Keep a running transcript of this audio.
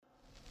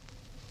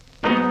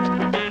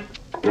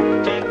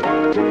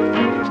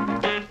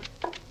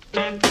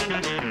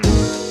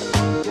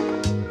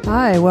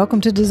Hi,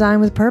 welcome to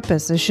Design with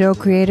Purpose, a show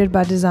created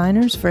by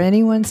designers for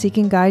anyone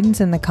seeking guidance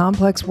in the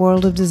complex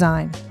world of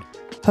design.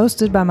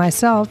 Hosted by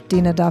myself,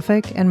 Dina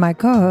Duffick, and my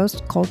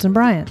co-host, Colton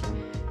Bryant.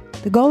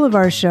 The goal of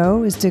our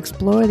show is to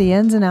explore the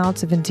ins and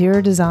outs of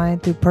interior design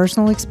through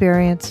personal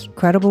experience,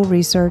 credible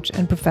research,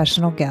 and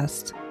professional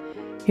guests.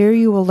 Here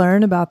you will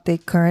learn about the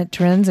current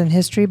trends and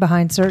history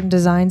behind certain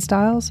design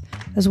styles,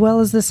 as well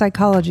as the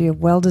psychology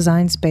of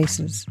well-designed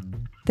spaces.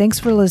 Thanks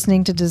for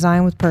listening to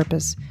Design with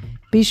Purpose.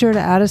 Be sure to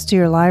add us to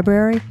your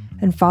library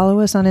and follow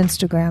us on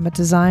Instagram at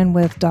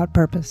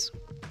designwith.purpose.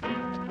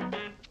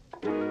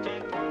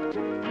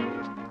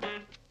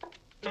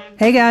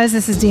 Hey guys,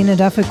 this is Dina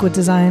Duffick with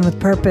Design with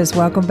Purpose.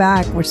 Welcome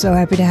back. We're so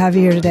happy to have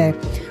you here today.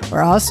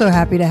 We're also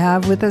happy to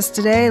have with us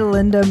today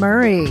Lynda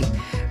Murray.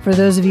 For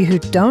those of you who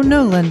don't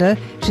know Lynda,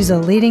 she's a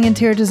leading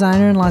interior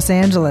designer in Los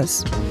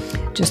Angeles,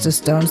 just a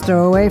stone's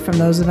throw away from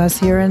those of us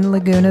here in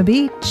Laguna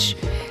Beach.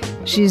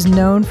 She's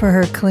known for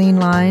her clean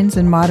lines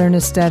and modern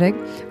aesthetic.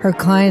 Her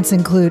clients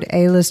include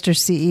A-lister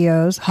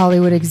CEOs,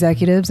 Hollywood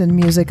executives, and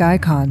music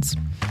icons.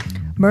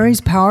 Murray's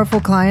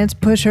powerful clients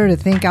push her to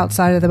think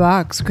outside of the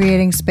box,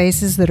 creating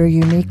spaces that are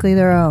uniquely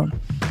their own.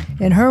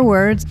 In her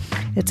words,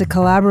 it's a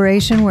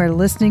collaboration where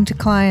listening to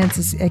clients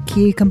is a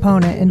key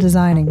component in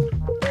designing.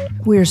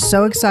 We are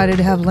so excited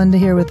to have Lynda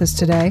here with us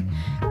today.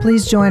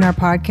 Please join our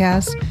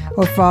podcast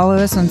or follow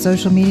us on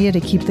social media to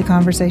keep the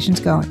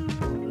conversations going.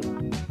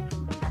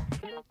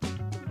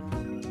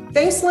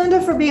 Thanks,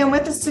 Lynda, for being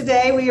with us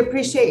today. We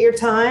appreciate your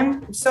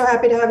time. I'm so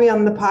happy to have you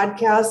on the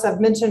podcast.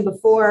 I've mentioned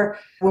before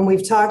when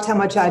we've talked how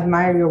much I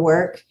admire your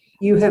work.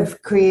 You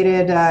have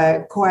created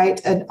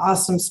quite an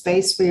awesome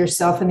space for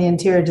yourself in the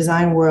interior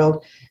design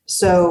world.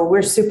 So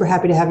we're super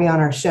happy to have you on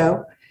our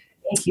show.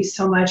 Thank you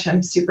so much.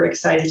 I'm super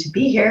excited to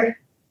be here.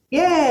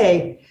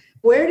 Yay.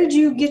 Where did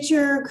you get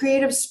your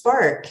creative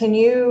spark? Can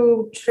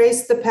you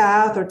trace the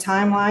path or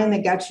timeline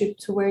that got you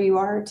to where you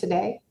are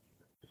today?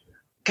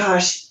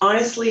 Gosh,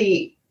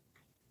 honestly,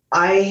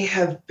 I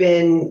have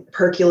been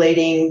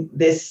percolating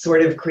this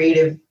sort of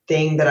creative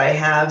thing that I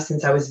have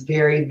since I was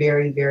very,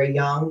 very, very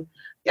young.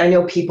 I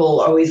know people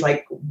always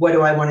like, what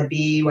do I want to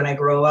be when I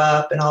grow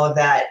up and all of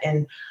that.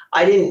 And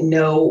I didn't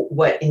know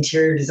what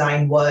interior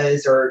design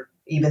was or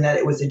even that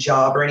it was a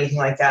job or anything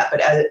like that.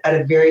 But at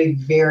a very,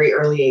 very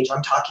early age,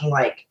 I'm talking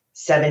like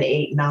 7,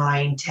 8,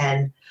 9,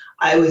 10,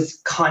 I was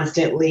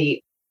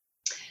constantly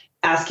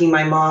asking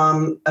my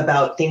mom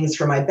about things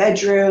for my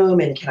bedroom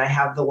and can I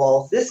have the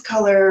walls this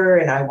color?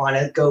 And I want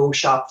to go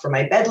shop for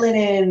my bed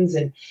linens.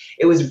 And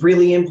it was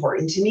really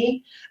important to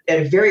me. At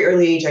a very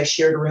early age, I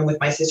shared a room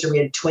with my sister. We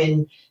had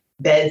twin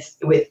beds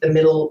with the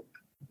middle,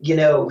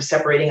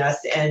 separating us.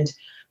 And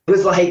it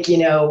was like,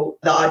 the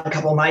odd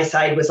couple on my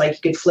side was like,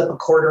 you could flip a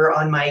quarter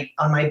on my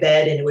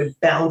bed and it would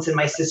bounce, and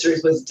my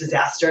sister's was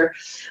disaster.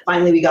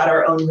 Finally, we got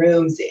our own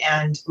rooms,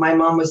 and my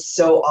mom was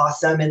so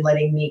awesome in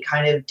letting me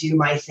kind of do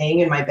my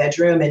thing in my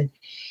bedroom. And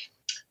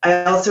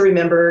I also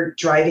remember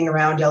driving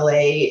around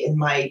LA in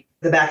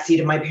the backseat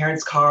of my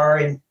parents' car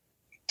and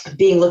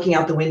looking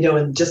out the window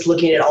and just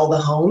looking at all the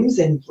homes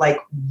and like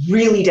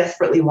really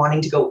desperately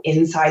wanting to go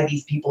inside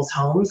these people's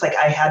homes. Like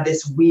I had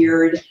this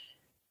weird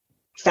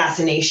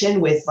fascination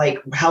with like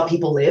how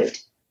people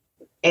lived.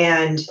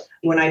 And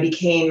when I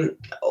became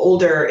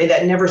older,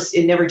 it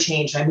never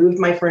changed. I moved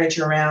my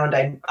furniture around.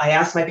 I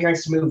asked my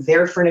parents to move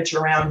their furniture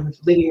around with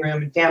living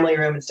room and family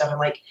room and stuff. I'm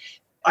like,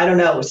 I don't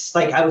know. It's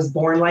like I was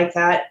born like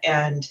that.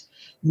 And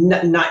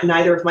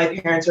neither of my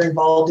parents are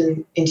involved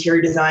in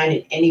interior design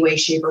in any way,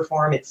 shape, or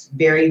form. It's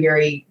very,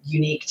 very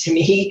unique to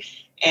me.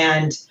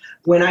 And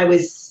when I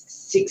was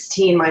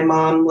 16, my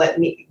mom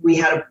we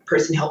had a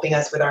person helping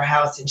us with our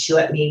house, and she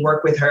let me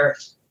work with her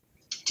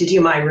to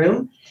do my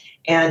room.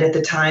 And at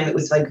the time it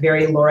was like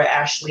very Laura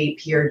Ashley,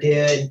 Pierre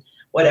did,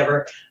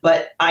 whatever.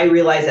 But I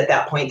realized at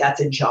that point that's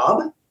a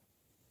job.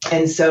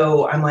 And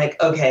so I'm like,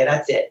 okay,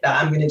 that's it.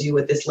 I'm going to do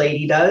what this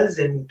lady does.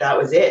 And that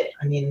was it.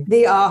 I mean,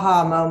 the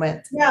aha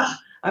moment. Yeah.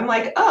 I'm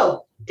like,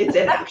 oh, it's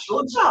an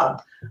actual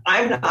job.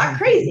 I'm not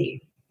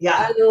crazy. Yeah.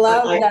 I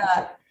love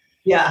that.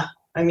 Yeah.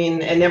 I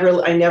mean, I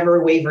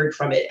never wavered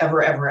from it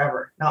ever, ever,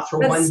 ever. Not for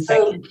That's 1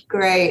 second. So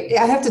great.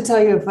 I have to tell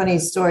you a funny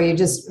story. You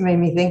just made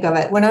me think of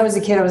it. When I was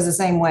a kid, I was the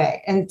same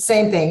way. And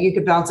same thing. You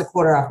could bounce a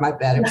quarter off my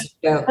bed. It was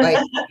a joke. Like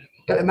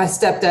my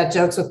stepdad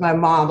jokes with my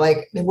mom.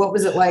 Like, what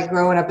was it like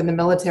growing up in the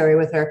military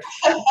with her?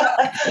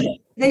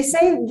 They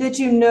say that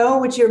you know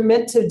what you're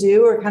meant to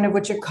do or kind of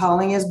what your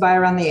calling is by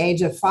around the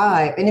age of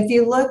 5. And if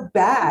you look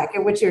back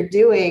at what you're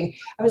doing,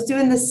 I was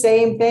doing the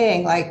same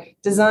thing, like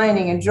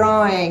designing and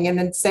drawing, and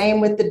then same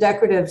with the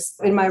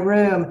decoratives in my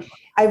room.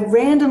 I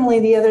randomly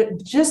the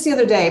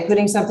other day,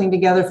 putting something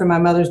together for my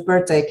mother's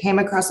birthday, came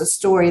across a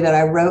story that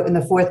I wrote in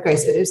the 4th grade.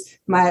 It was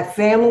my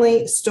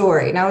family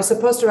story. Now I was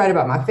supposed to write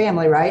about my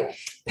family, right?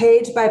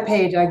 Page by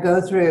page, I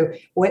go through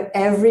what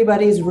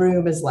everybody's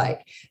room is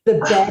like. The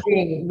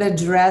bedding, the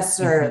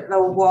dresser,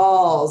 the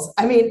walls.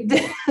 I mean,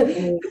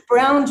 the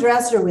brown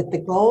dresser with the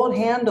gold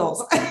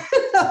handles.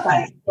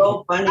 That's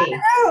so funny. I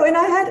know. And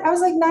I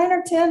was like 9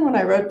 or 10 when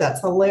I wrote that.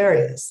 It's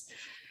hilarious.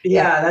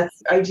 Yeah,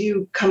 I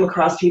do come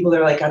across people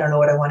that are like, I don't know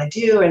what I want to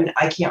do. And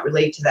I can't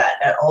relate to that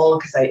at all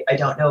because I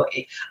don't know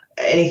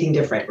anything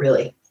different,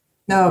 really.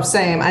 No,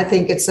 same. I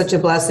think it's such a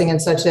blessing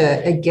and such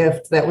a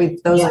gift that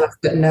those of us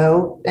that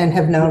know and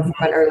have known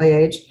from an early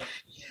age.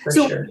 For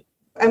sure.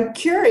 I'm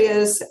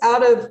curious,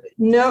 out of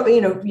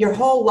your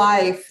whole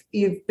life,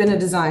 you've been a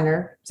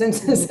designer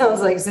since it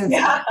sounds like since.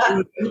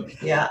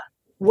 Yeah.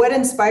 What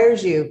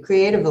inspires you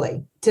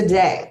creatively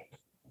today?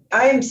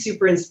 I am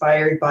super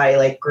inspired by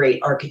like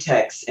great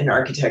architects and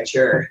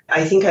architecture.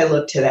 I think I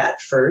look to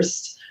that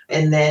first,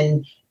 and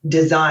then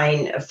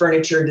design,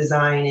 furniture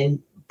design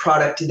and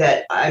product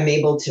that I'm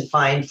able to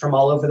find from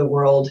all over the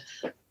world.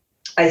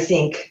 I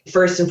think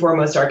first and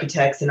foremost,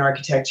 architects and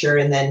architecture,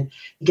 and then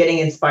getting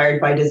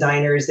inspired by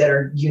designers that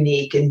are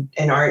unique and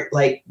aren't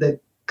like the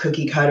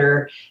cookie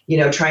cutter,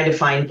 trying to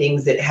find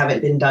things that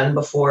haven't been done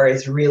before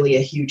is really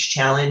a huge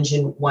challenge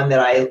and one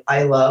that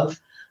I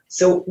love.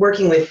 So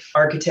working with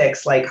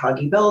architects like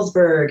Hagi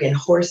Bellsberg and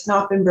Horst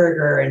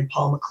Knoppenberger and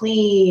Paul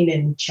McLean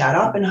and Chad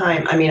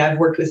Oppenheim. I mean, I've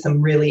worked with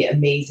some really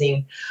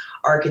amazing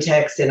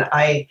architects, and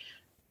I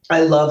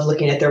love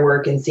looking at their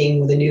work and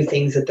seeing the new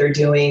things that they're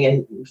doing,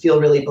 and feel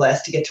really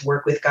blessed to get to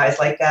work with guys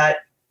like that.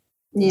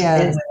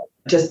 Yeah. And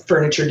just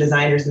furniture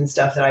designers and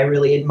stuff that I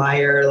really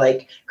admire,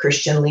 like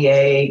Christian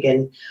Lieg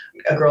and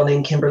a girl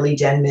named Kimberly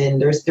Denman.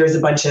 There's a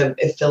bunch of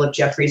Philip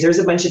Jeffries. There's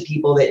a bunch of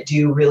people that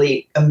do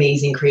really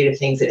amazing creative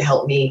things that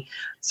help me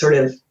sort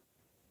of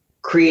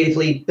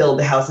creatively build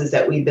the houses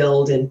that we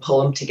build and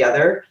pull them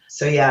together.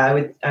 So yeah,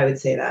 I would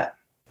say that.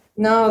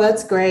 No,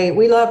 that's great.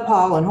 We love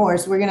Paul and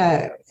Horst. We're going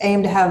to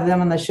aim to have them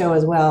on the show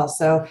as well.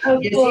 So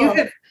cool. You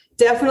have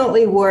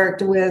definitely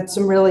worked with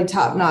some really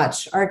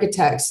top-notch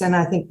architects, and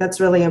I think that's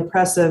really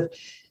impressive.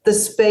 The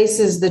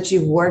spaces that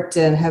you've worked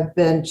in have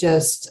been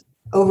just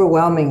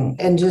overwhelming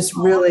and just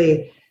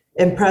really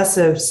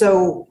impressive.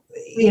 So,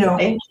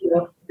 Thank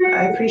you.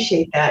 I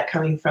appreciate that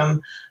coming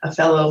from a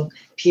fellow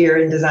peer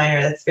and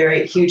designer. That's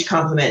very huge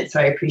compliment. So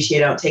I appreciate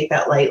it. I don't take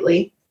that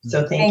lightly.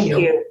 So thank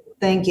you.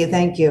 Thank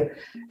you.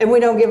 And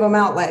we don't give them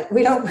outlet.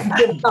 We don't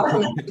give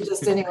compliments to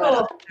just anyone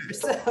else.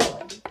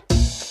 So.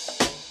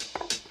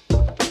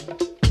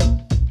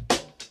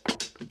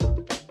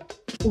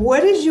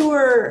 What is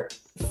your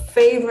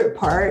favorite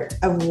part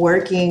of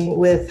working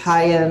with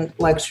high-end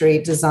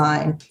luxury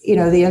design?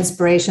 The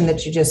inspiration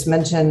that you just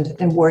mentioned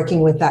and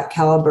working with that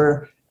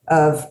caliber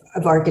of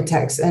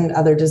architects and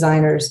other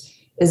designers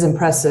is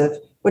impressive.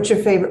 What's your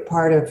favorite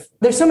part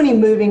there's so many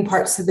moving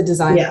parts to the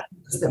design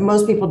that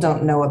most people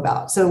don't know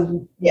about.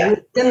 So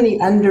within the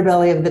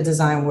underbelly of the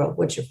design world,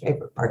 what's your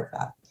favorite part of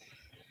that?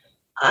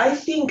 I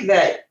think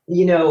that,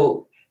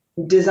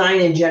 design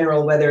in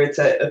general, whether it's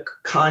a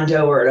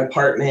condo or an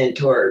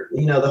apartment or,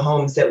 the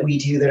homes that we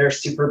do that are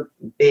super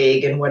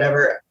big and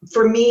whatever,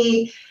 for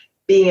me,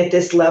 being at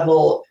this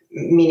level,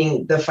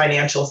 meaning the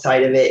financial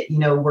side of it,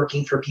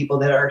 working for people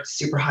that are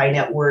super high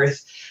net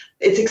worth,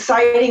 it's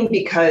exciting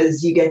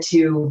because you get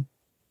to,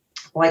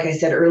 like I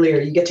said earlier,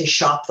 you get to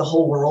shop the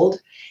whole world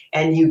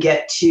and you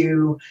get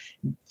to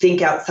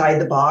think outside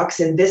the box.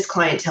 And this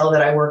clientele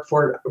that I work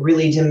for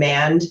really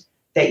demand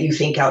that you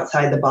think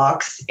outside the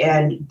box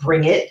and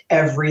bring it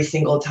every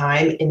single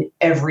time in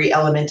every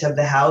element of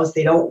the house.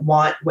 They don't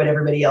want what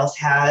everybody else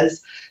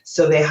has.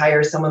 So they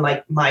hire someone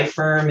like my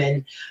firm,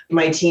 and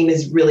my team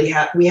is really,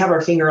 we have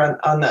our finger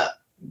on the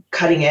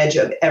cutting edge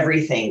of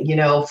everything,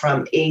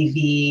 from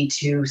AV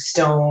to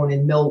stone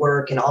and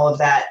millwork and all of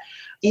that.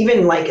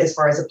 Even like as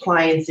far as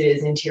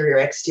appliances, interior,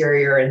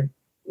 exterior, and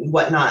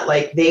whatnot,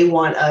 like they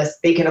want us,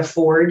 they can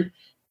afford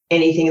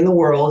anything in the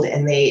world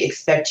and they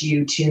expect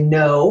you to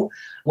know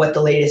what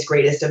the latest,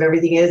 greatest of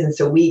everything is. And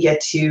so we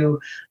get to,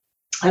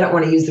 I don't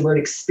want to use the word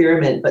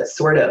experiment, but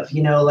sort of,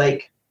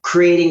 like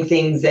creating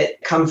things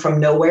that come from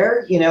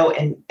nowhere,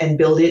 and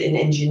build it and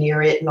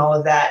engineer it and all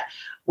of that.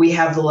 We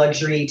have the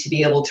luxury to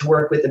be able to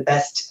work with the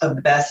best of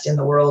the best in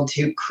the world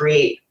to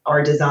create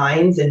our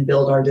designs and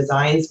build our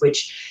designs,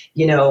 which,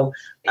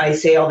 I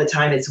say all the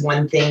time, it's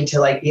one thing to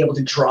like be able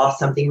to draw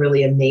something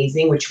really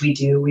amazing, which we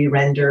do. We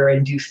render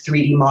and do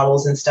 3D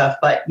models and stuff,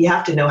 but you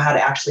have to know how to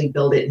actually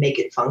build it and make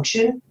it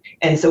function.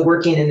 And so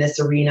working in this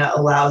arena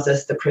allows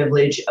us the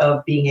privilege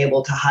of being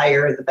able to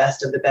hire the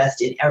best of the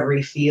best in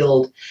every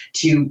field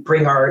to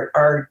bring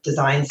our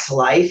designs to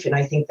life. And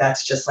I think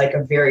that's just like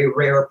a very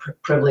rare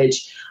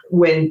privilege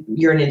when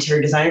you're an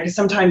interior designer, because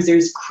sometimes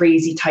there's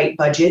crazy tight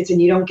budgets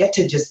and you don't get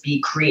to just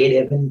be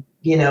creative and,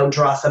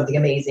 draw something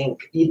amazing.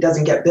 It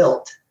doesn't get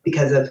built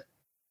because of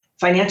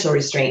financial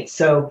restraints.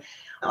 So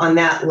on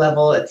that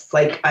level, it's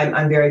like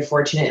I'm very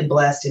fortunate and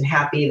blessed and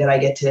happy that I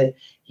get to,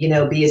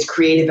 be as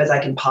creative as I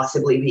can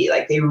possibly be.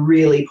 Like they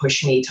really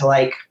push me to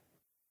like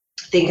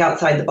think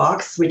outside the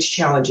box, which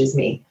challenges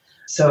me.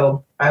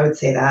 So I would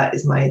say that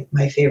is my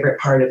favorite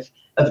part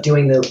of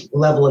doing the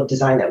level of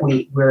design that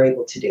we're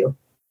able to do.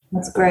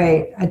 That's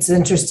great. It's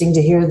interesting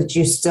to hear that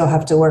you still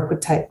have to work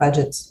with tight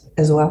budgets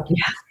as well.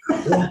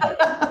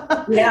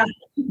 Yeah.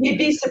 You'd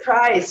be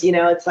surprised,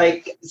 it's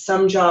like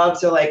some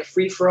jobs are like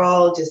free for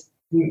all, just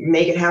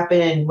make it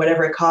happen, and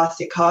whatever it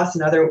costs, it costs.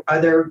 And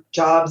other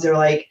jobs are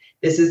like,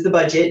 this is the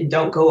budget and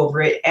don't go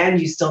over it.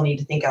 And you still need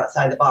to think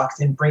outside the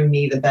box and bring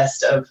me the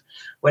best of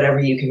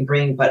whatever you can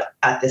bring, but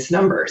at this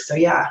number. So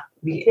yeah,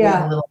 we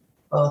have a little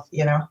both,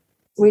 you know.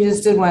 We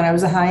just did one. It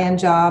was a high-end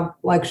job,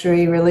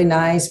 luxury, really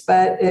nice,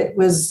 but it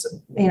was,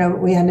 you know,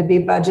 we had to be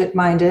budget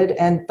minded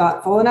and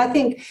thoughtful. And I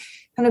think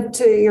kind of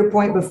to your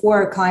point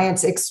before,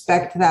 clients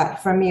expect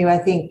that from you. I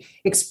think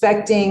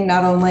expecting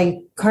not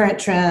only current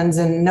trends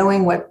and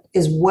knowing what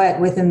is what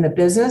within the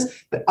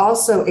business, but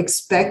also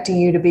expecting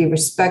you to be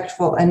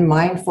respectful and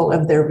mindful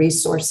of their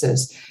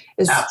resources.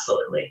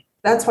 Absolutely.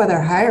 That's why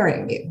they're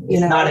hiring you.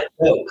 It's not a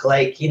joke.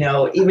 Like, you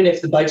know, even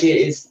if the budget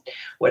is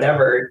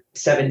whatever,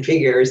 7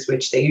 figures,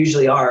 which they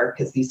usually are,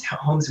 because these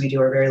homes we do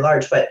are very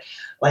large, but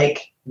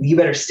like, you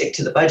better stick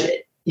to the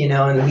budget, you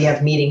know, and we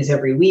have meetings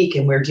every week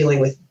and we're dealing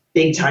with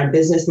big time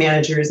business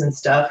managers and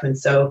stuff. And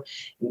so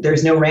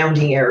there's no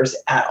rounding errors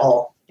at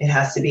all. It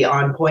has to be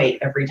on point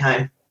every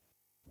time.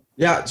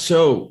 Yeah.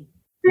 So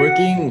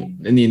working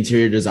in the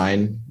interior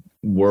design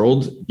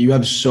world, you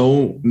have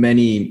so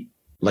many,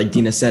 like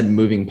Dina said,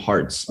 moving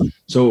parts.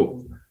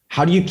 So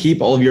how do you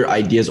keep all of your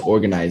ideas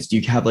organized? Do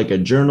you have like a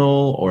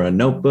journal or a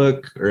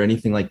notebook or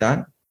anything like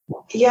that?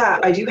 Yeah,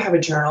 I do have a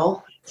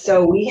journal.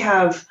 So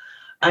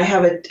I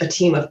have a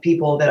team of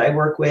people that I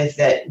work with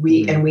that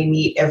we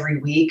meet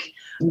every week.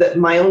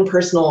 My own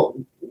personal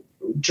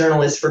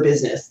journal is for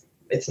business.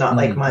 It's not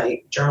like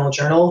my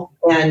journal.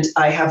 And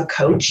I have a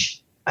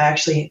coach. I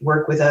actually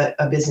work with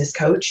a business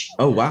coach.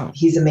 Oh, wow.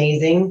 He's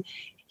amazing.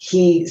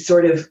 He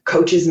sort of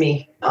coaches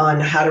me on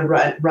how to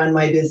run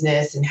my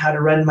business and how to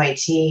run my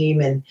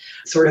team and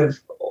sort of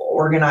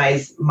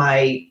organize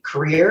my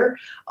career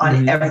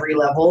on every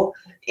level.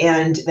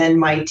 And then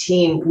my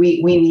team,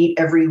 we meet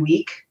every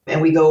week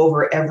and we go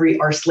over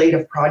our slate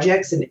of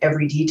projects and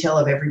every detail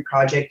of every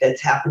project that's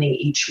happening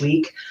each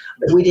week.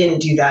 If we didn't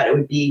do that, it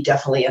would be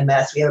definitely a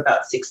mess. We have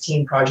about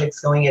 16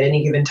 projects going at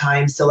any given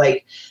time. So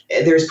like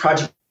there's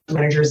project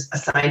managers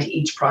assigned to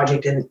each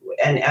project. And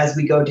as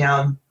we go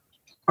down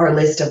our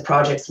list of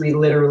projects, we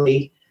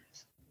literally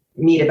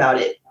meet about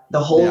it. The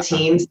whole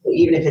team, so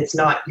even if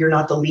you're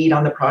not the lead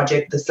on the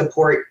project, the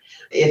support,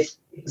 if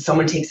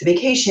someone takes a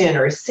vacation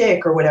or is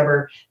sick or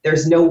whatever,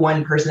 there's no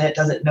one person that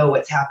doesn't know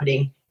what's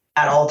happening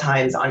at all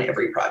times on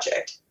every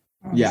project.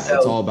 Yeah, so,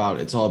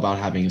 it's all about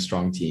having a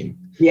strong team.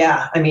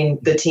 Yeah, I mean,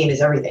 the team is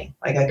everything.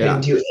 Like I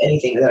couldn't do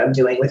anything that I'm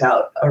doing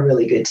without a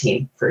really good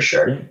team, for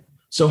sure.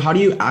 So how do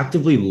you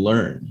actively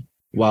learn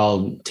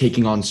while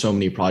taking on so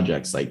many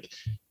projects?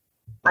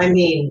 I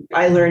mean,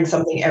 I learn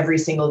something every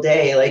single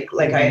day.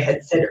 Like I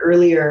had said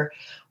earlier,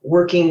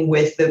 working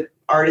with the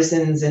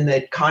artisans and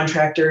the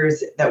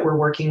contractors that we're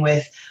working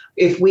with,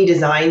 if we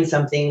design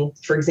something,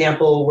 for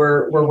example,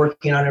 we're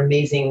working on an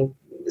amazing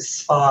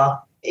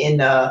spa in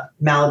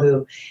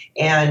Malibu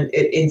and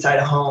inside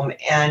a home,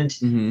 and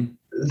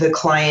the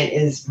client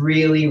is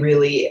really,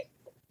 really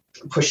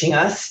pushing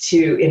us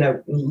to, in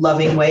a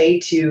loving way,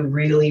 to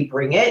really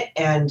bring it.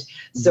 And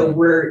so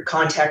we're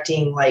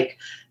contacting like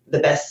the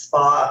best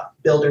spa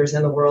builders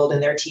in the world,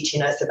 and they're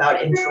teaching us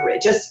about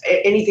infrared, just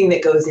anything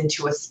that goes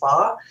into a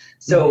spa.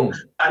 So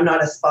I'm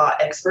not a spa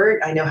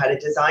expert. I know how to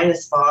design a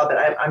spa, but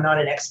I'm not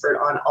an expert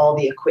on all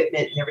the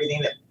equipment and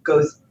everything that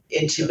goes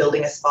into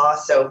building a spa.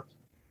 So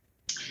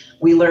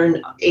we learn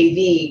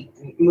AV,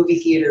 movie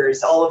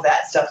theaters, all of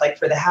that stuff, like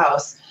for the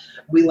house.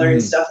 We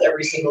learn stuff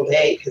every single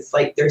day because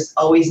like there's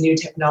always new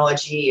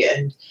technology,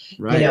 and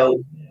you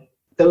know,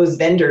 those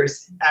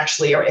vendors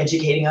actually are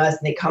educating us,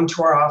 and they come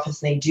to our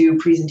office and they do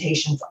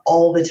presentations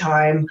all the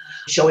time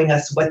showing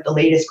us what the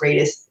latest,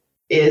 greatest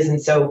is.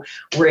 And so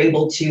we're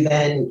able to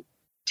then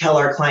tell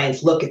our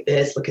clients, look at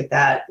this, look at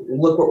that,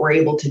 look what we're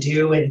able to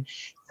do. And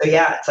so,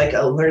 yeah, it's like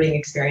a learning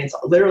experience.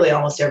 Literally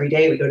almost every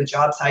day we go to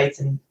job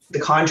sites, and the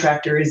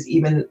contractors,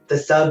 even the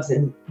subs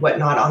and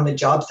whatnot on the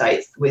job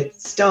sites with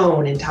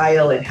stone and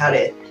tile and how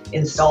to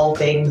install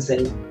things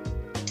and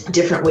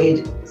different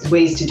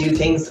ways to do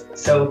things.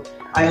 So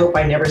I hope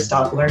I never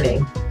stop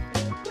learning.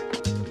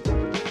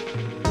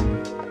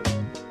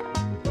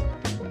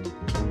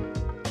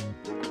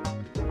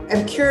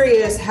 I'm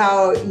curious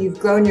how you've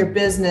grown your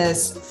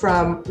business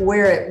from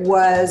where it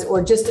was,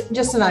 or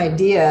just an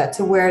idea,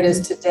 to where it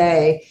is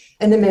today.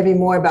 And then maybe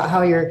more about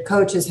how your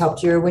coach has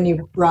helped you, or when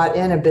you brought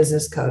in a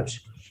business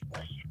coach.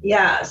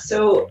 Yeah.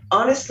 So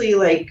honestly,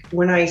 like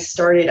when I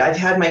started, I've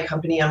had my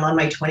company, I'm on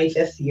my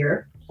 25th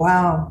year.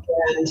 Wow.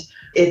 And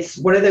it's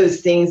one of those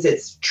things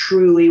that's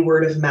truly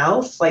word of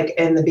mouth. Like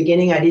in the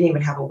beginning, I didn't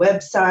even have a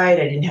website.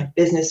 I didn't have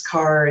business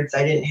cards.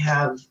 I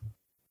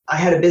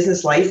had a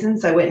business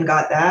license. I went and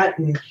got that.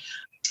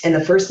 And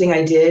the first thing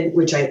I did,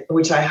 which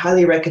I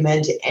highly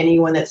recommend to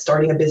anyone that's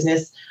starting a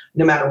business,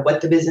 no matter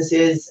what the business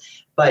is,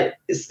 but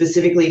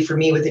specifically for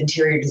me with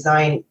interior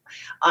design,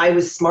 I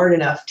was smart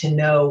enough to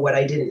know what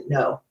I didn't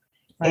know.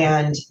 Right.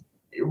 And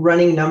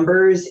running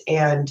numbers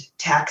and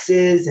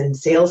taxes and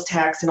sales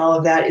tax and all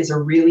of that is a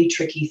really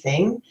tricky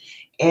thing.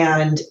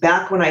 And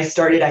back when I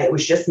started, it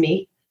was just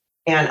me,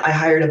 and I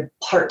hired a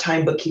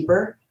part-time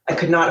bookkeeper. I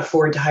could not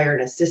afford to hire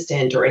an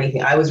assistant or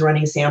anything. I was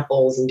running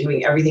samples and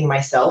doing everything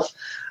myself.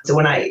 So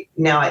when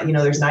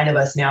there's 9 of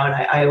us now, and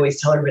I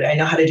always tell everybody, I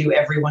know how to do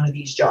every one of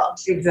these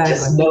jobs. Exactly.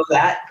 Just know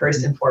that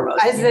first and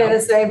foremost. I say the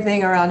same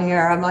thing around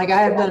here. I'm like,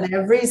 I have done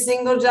every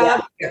single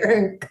job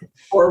here.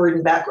 Forward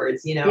and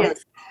backwards,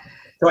 Yes.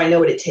 So I know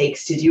what it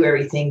takes to do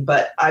everything,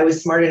 but I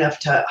was smart enough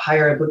to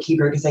hire a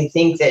bookkeeper because I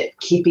think that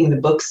keeping the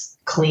books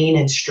clean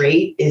and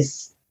straight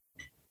is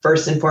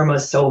first and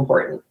foremost so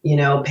important.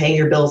 Paying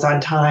your bills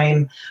on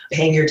time,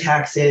 paying your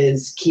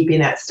taxes, keeping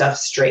that stuff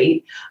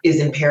straight is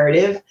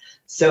imperative.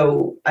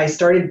 So I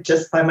started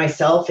just by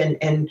myself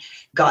and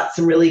got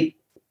some really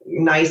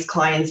nice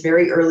clients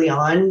very early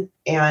on.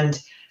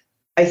 And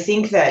I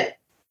think that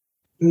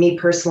me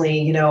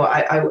personally,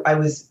 I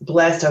was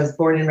blessed. I was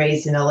born and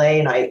raised in LA,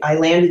 and I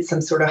landed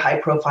some sort of high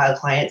profile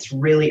clients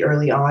really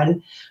early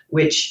on,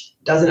 which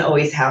doesn't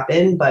always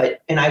happen,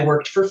 and I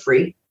worked for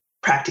free,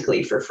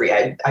 practically for free.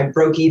 I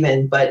broke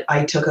even, but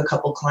I took a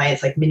couple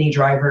clients, like Minnie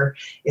Driver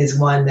is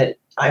one that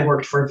I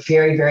worked for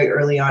very, very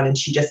early on, and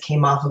she just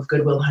came off of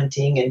Goodwill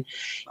Hunting. And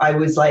I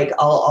was like,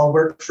 I'll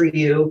work for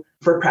you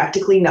for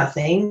practically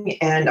nothing,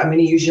 and I'm going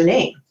to use your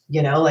name.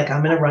 Like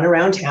I'm going to run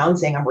around town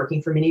saying I'm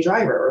working for Minnie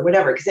Driver or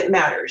whatever, because it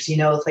matters.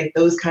 It's like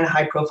those kind of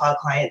high profile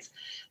clients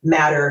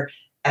matter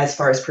as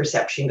far as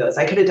perception goes.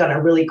 I could have done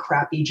a really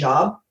crappy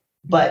job,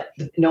 but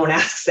no one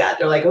asks that.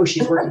 They're like, oh,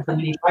 she's working for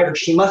Minnie Driver,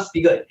 she must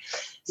be good.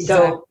 Exactly.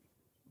 So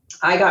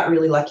I got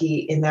really lucky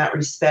in that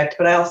respect,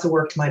 but I also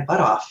worked my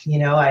butt off.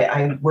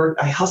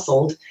 I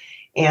hustled,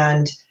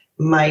 and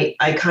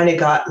I kind of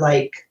got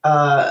like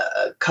a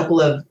couple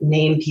of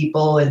name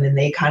people, and then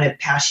they kind of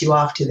pass you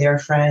off to their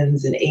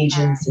friends and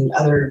agents and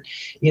other,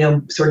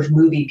 sort of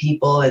movie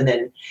people, and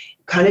then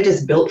kind of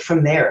just built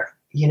from there.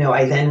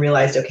 I then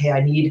realized, okay,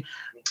 I need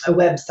a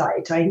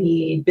website, I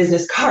need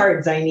business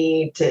cards, I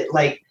need to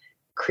like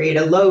create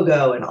a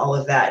logo and all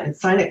of that.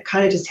 And it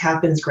kind of just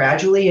happens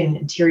gradually. And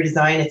interior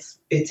design,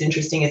 it's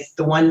interesting. It's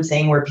the one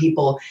thing where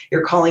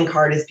your calling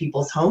card is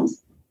people's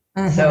homes.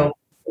 Mm-hmm. So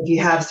if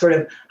you have sort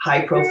of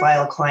high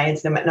profile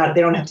clients, they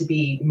don't have to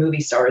be movie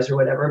stars or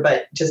whatever,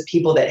 but just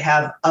people that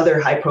have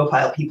other high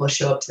profile people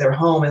show up to their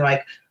home and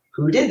like,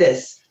 who did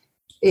this?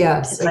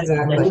 Yes, it's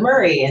exactly. Lynda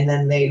Murray. And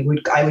then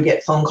I would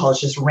get phone calls,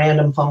 just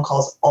random phone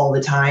calls all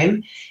the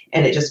time.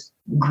 And it just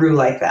grew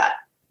like that.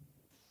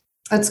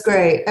 That's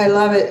great. I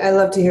love it. I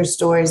love to hear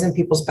stories and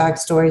people's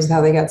backstories of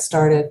how they got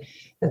started.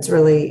 That's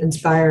really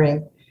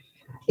inspiring.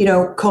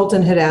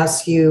 Colton had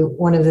asked you,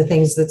 one of the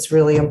things that's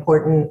really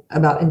important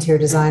about interior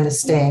design is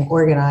staying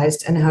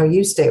organized and how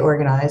you stay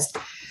organized.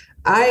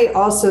 I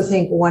also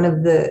think one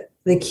of the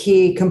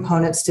key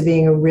components to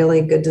being a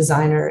really good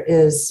designer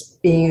is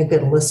being a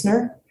good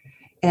listener.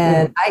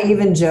 And I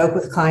even joke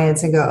with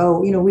clients and go,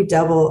 oh, we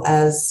double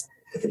as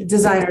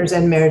designers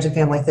and marriage and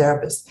family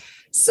therapists.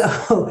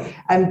 So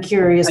I'm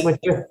curious what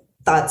your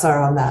thoughts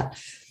are on that.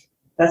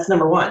 That's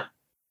number one.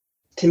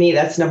 To me,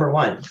 that's number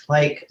one.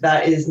 Like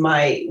that is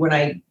when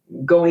I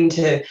going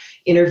to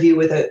interview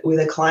with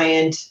a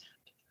client,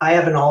 I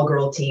have an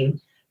all-girl team,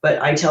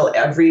 but I tell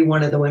every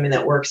one of the women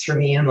that works for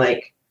me, I'm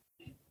like,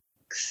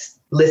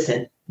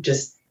 listen,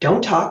 just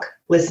don't talk,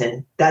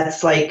 listen.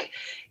 That's like,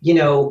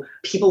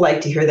 people like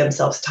to hear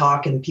themselves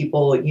talk and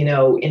people,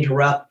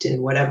 interrupt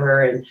and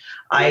whatever. And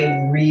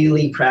I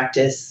really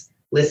practice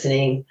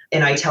listening.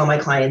 And I tell my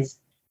clients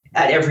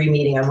at every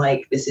meeting, I'm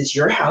like, this is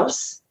your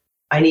house.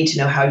 I need to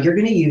know how you're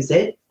going to use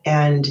it.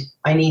 And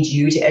I need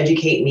you to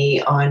educate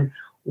me on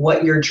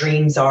what your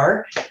dreams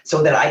are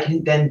so that I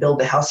can then build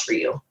the house for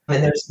you.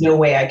 And there's no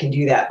way I can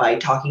do that by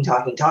talking.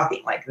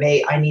 Like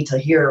I need to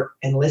hear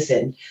and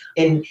listen.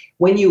 And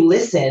when you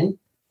listen,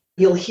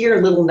 you'll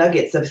hear little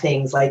nuggets of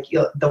things like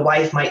the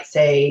wife might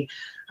say,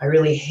 I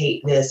really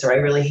hate this, or I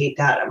really hate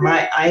that.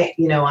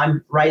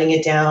 I'm writing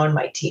it down.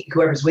 My team,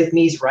 whoever's with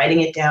me is writing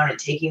it down and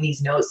taking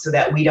these notes so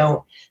that we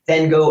don't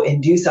then go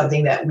and do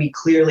something that we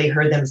clearly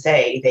heard them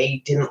say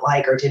they didn't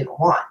like or didn't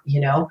want,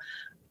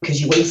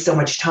 because you waste so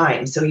much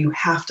time. So you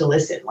have to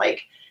listen.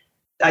 Like,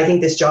 I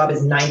think this job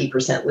is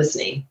 90%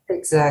 listening.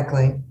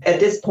 Exactly. At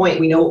this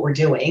point, we know what we're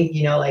doing,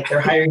 like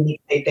they're hiring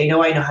me. They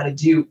know I know how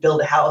to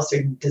build a house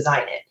or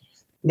design it.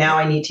 Now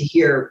I need to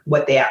hear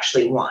what they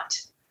actually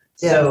want.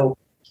 Yeah. So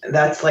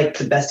that's like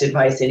the best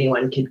advice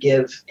anyone could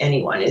give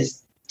anyone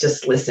is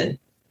just listen.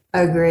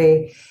 I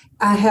agree.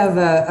 I have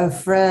a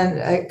friend,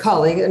 a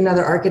colleague,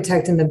 another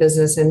architect in the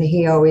business, and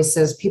he always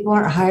says, people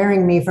aren't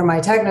hiring me for my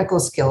technical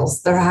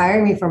skills. They're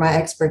hiring me for my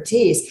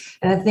expertise.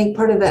 And I think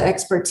part of that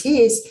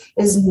expertise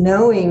is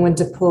knowing when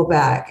to pull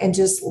back and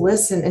just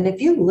listen. And if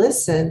you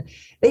listen,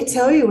 they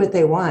tell you what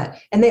they want.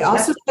 And they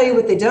also tell you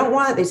what they don't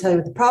want. They tell you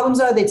what the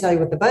problems are. They tell you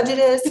what the budget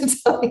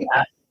is.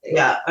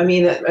 Yeah. I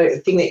mean,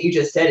 the thing that you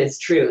just said is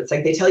true. It's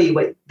like they tell you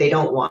what they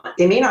don't want.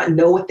 They may not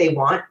know what they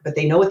want, but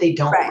they know what they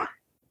don't want.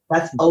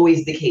 That's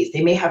always the case.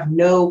 They may have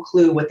no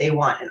clue what they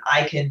want. And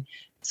I can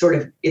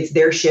it's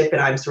their ship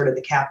and I'm sort of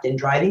the captain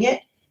driving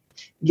it.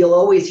 You'll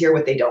always hear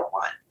what they don't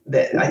want.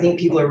 I think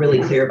people are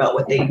really clear about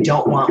what they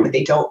don't want, what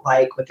they don't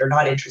like, what they're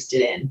not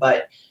interested in.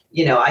 But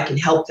I can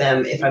help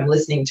them if I'm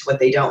listening to what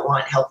they don't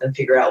want, help them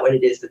figure out what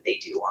it is that they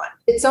do want.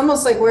 It's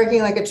almost like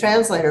working like a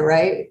translator,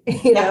 right?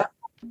 Yeah.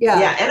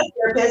 Yeah. And a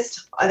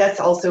therapist. That's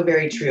also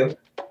very true.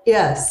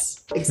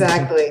 Yes,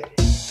 exactly.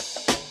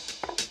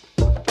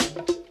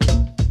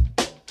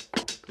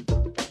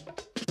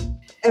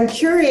 I'm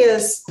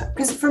curious,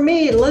 because for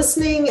me,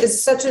 listening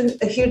is such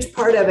a huge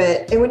part of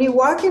it. And when you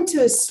walk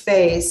into a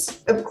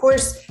space, of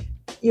course,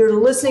 you're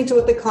listening to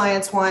what the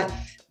clients want,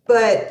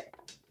 but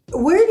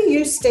where do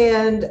you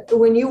stand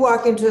when you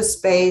walk into a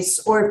space,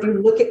 or if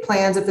you look at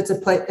plans, if it's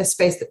a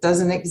space that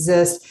doesn't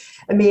exist?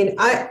 I mean,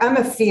 I'm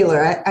a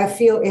feeler. I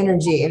feel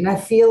energy, and I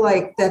feel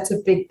like that's a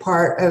big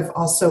part of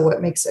also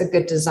what makes a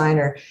good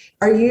designer.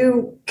 Are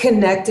you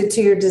connected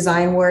to your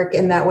design work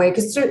in that way?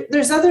 Because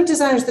there's other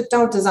designers that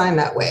don't design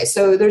that way.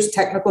 So there's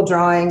technical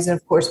drawings, and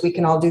of course we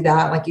can all do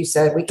that. Like you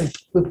said,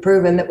 we've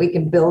proven that we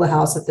can build a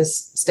house at this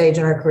stage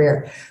in our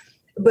career.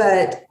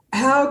 But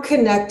how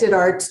connected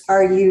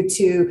are you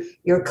to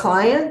your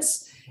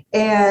clients,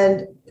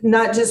 and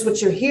not just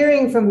what you're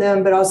hearing from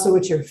them, but also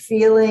what you're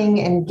feeling,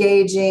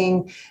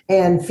 engaging,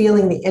 and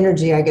feeling the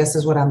energy, I guess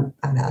is what I'm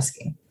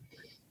asking.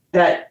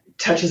 That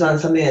touches on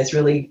something that's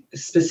really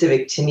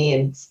specific to me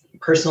and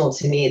personal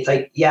to me. It's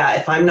like, yeah,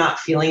 if I'm not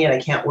feeling it, I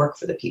can't work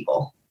for the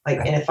people. Like,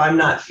 right. And if I'm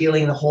not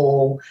feeling the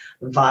whole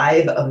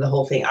vibe of the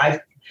whole thing, I've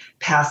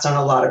passed on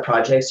a lot of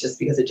projects just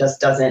because it just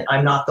doesn't,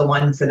 I'm not the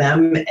one for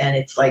them. And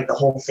it's like the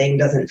whole thing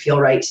doesn't feel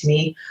right to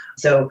me.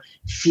 So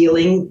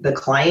feeling the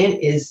client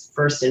is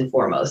first and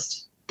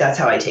foremost. That's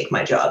how I take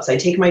my jobs. I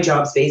take my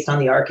jobs based on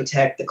the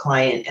architect, the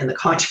client, and the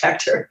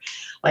contractor.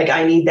 Like,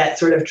 I need that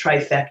sort of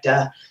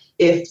trifecta.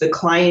 If the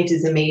client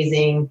is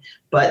amazing,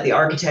 but the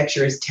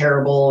architecture is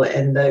terrible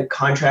and the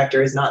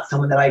contractor is not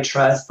someone that I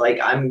trust, like,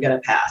 I'm going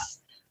to pass.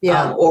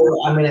 Yeah. Or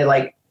I'm going to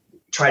like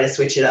try to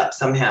switch it up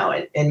somehow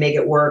and make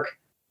it work,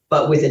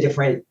 but with a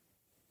different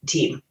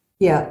team.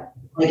 Yeah.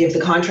 Like, if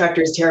the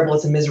contractor is terrible,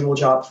 it's a miserable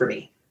job for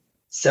me.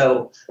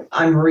 So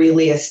I'm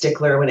really a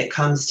stickler when it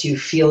comes to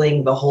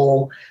feeling the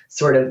whole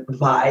sort of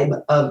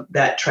vibe of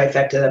that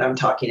trifecta that I'm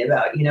talking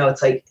about.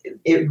 It's like,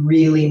 it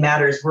really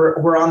matters.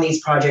 We're on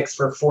these projects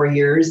for 4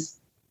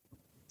 years,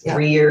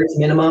 3 years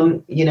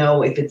minimum.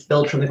 If it's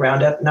built from the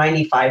ground up,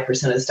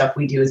 95% of the stuff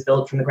we do is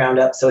built from the ground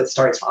up. So it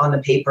starts on the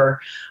paper.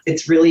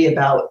 It's really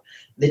about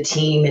the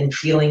team and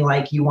feeling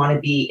like you want to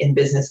be in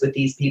business with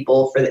these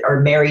people or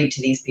married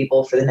to these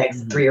people for the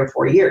next 3 or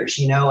 4 years,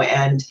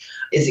 and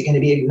is it going to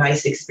be a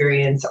nice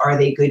experience? Are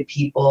they good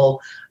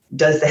people?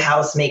 Does the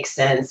house make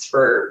sense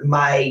for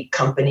my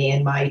company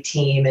and my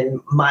team and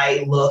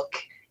my look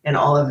and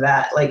all of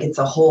that? Like, it's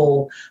a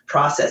whole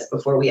process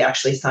before we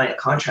actually sign a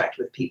contract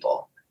with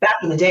people. Back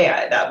in the day,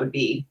 that would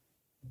be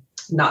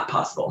not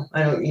possible.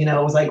 I don't, it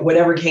was like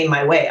whatever came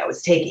my way, I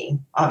was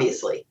taking,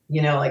 obviously,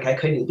 like I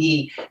couldn't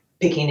be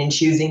picking and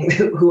choosing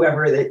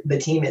whoever the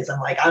team is. I'm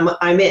like,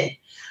 I'm in.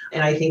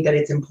 And I think that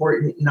it's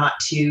important not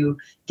to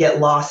get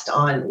lost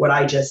on what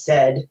I just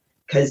said,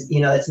 because,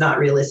 it's not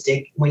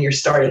realistic when you're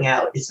starting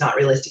out. It's not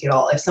realistic at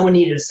all. If someone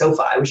needed a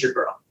sofa, I was your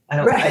girl. I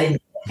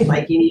didn't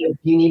like, you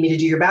need me to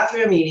do your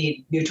bathroom, you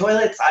need new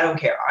toilets. I don't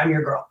care. I'm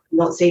your girl. You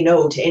don't say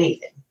no to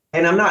anything.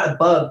 And I'm not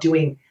above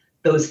doing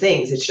those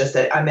things. It's just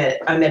that I'm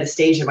at a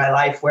stage in my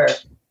life where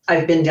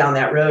I've been down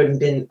that road and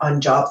been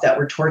on jobs that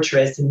were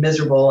torturous and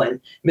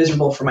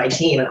miserable for my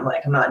team. And I'm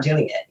like, I'm not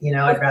doing it.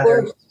 I'd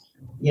rather,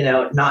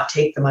 not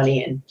take the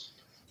money and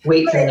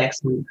wait for the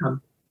next one to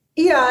come.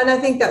 Yeah. And I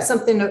think that's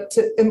something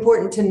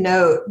important to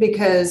note,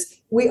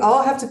 because we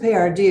all have to pay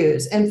our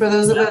dues. And for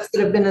those of us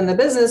that have been in the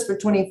business for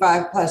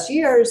 25 plus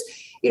years,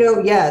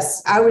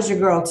 yes, I was your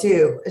girl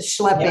too,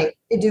 schlepping,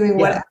 doing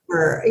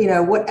whatever,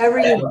 whatever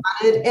you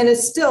wanted. And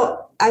it's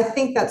still, I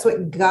think that's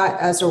what got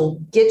us or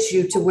gets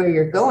you to where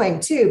you're going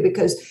too,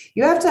 because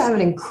you have to have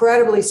an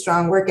incredibly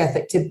strong work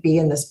ethic to be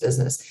in this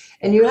business.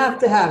 And you have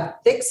to have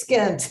thick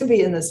skin to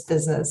be in this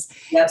business.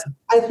 Yep.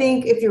 I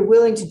think if you're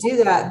willing to do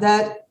that,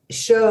 that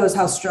shows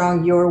how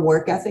strong your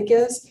work ethic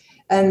is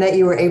and that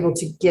you were able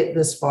to get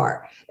this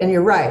far. And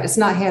you're right, it's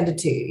not handed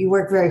to you. You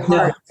work very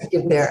hard to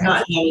get there. It's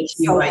not handed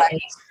to you.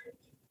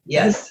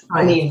 Yes.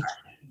 I mean,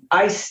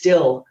 I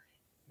still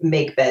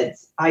make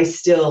beds. I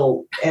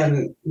still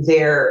am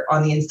there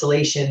on the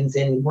installations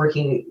and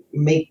putting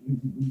the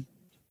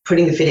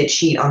fitted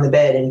sheet on the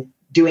bed and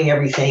doing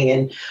everything.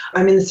 And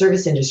I'm in the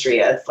service industry.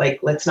 It's like,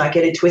 let's not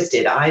get it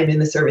twisted. I'm in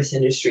the service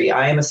industry.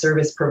 I am a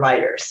service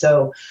provider.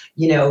 So,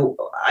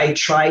 I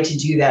try to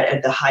do that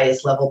at the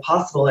highest level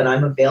possible, and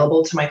I'm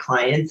available to my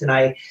clients. And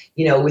I,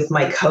 with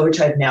my coach,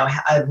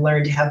 I've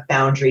learned to have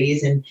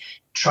boundaries and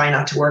try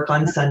not to work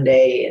on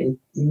Sunday and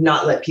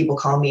not let people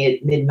call me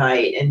at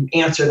midnight and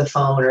answer the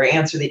phone or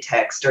answer the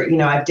text, or,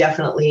 I've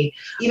definitely,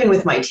 even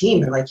with my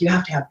team, they're like, you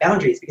have to have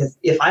boundaries, because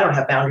if I don't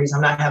have boundaries,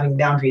 I'm not having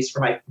boundaries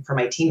for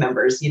my team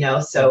members,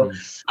 so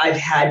I've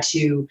had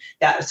to,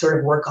 that sort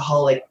of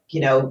workaholic,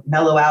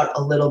 mellow out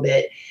a little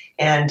bit.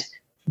 And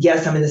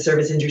yes, I'm in the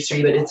service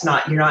industry, but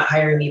you're not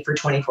hiring me for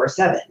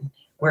 24/7.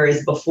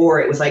 Whereas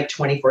before it was like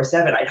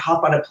 24/7. I'd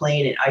hop on a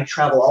plane and I'd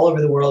travel all over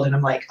the world and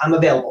I'm like, I'm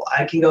available.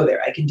 I can go there.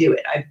 I can do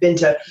it. I've been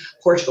to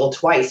Portugal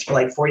twice for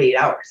like 48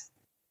 hours,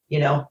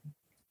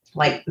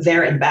 like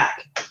there and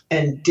back,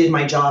 and did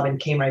my job and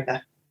came right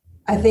back.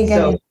 I think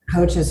I need a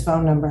coach's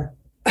phone number.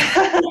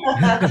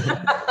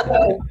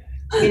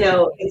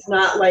 So, it's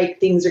not like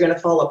things are going to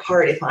fall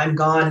apart if I'm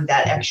gone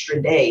that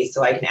extra day.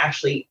 So I can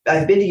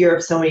I've been to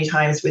Europe so many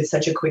times with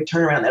such a quick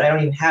turnaround that I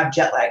don't even have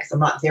jet lag because I'm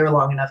not there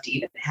long enough to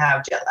even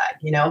have jet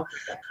lag,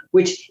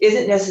 which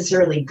isn't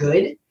necessarily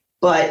good,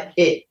 but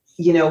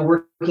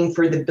working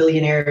for the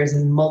billionaires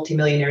and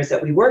multimillionaires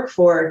that we work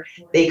for,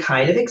 they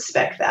kind of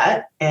expect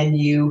that. And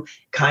you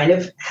kind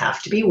of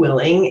have to be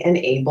willing and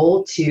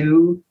able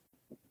to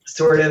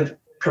sort of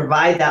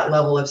provide that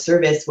level of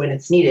service when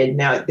it's needed.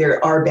 Now,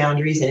 there are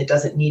boundaries and it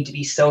doesn't need to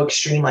be so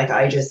extreme like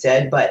I just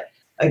said. But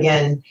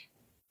again,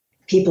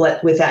 people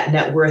with that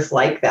net worth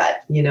like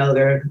that,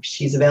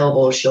 she's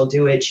available, she'll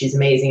do it, she's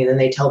amazing. And then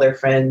they tell their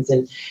friends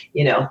and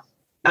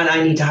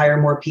I need to hire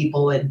more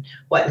people and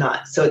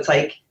whatnot. So it's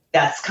like,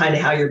 that's kind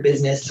of how your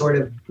business sort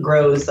of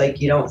grows.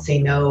 Like you don't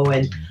say no.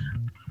 And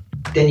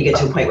then you get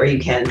to a point where you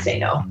can say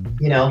no,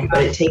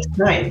 but it takes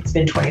time. It's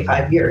been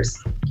 25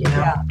 years,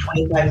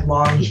 25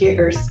 long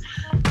years.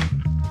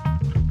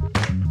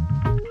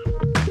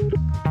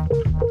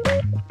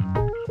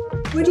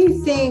 What do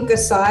you think,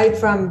 aside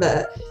from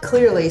the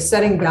clearly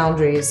setting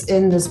boundaries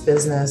in this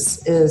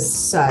business is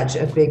such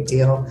a big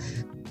deal?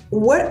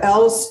 What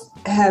else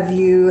have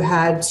you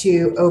had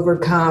to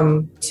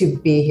overcome to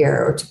be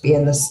here or to be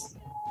in this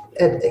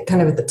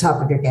kind of at the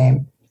top of your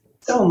game?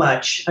 So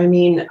much. I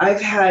mean,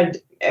 I've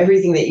had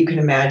everything that you can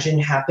imagine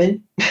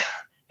happen,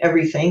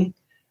 everything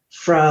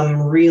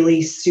from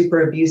really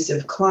super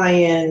abusive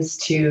clients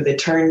to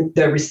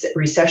the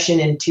recession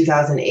in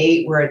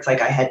 2008, where it's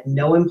like I had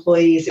no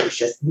employees. It was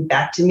just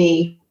back to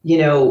me,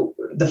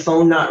 the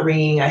phone not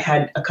ringing. I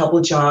had a couple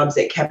of jobs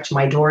that kept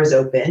my doors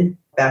open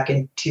back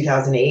in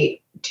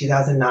 2008,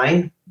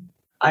 2009.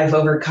 I've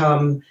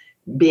overcome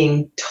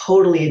being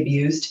totally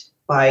abused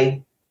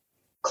by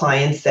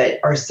clients that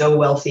are so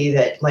wealthy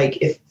that like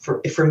if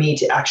for me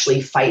to actually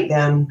fight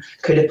them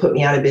could have put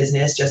me out of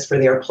business just for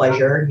their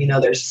pleasure.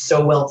 They're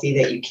so wealthy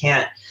that you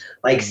can't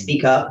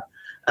speak up.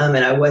 And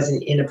I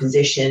wasn't in a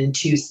position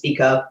to speak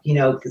up,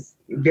 because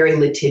very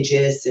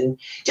litigious and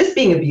just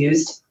being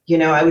abused.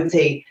 I would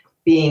say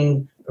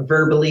being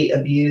verbally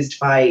abused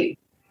by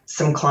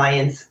some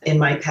clients in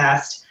my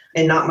past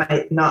and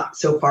not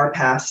so far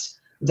past,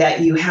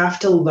 that you have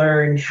to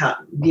learn how,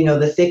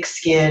 the thick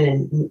skin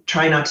and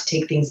try not to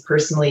take things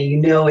personally.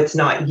 It's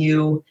not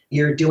you,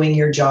 you're doing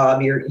your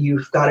job,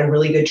 you've got a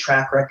really good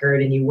track record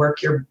and you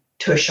work your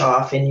tush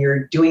off and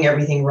you're doing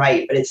everything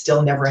right, but it's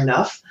still never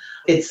enough.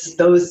 It's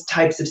those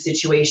types of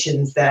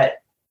situations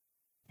that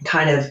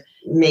kind of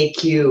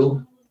make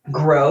you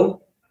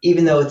grow,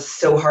 even though it's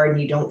so hard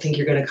and you don't think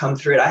you're going to come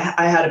through it.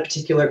 I had a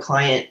particular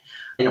client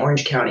in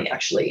Orange County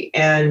actually,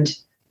 and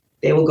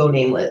they will go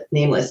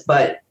nameless,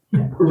 but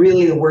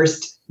really the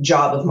worst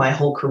job of my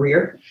whole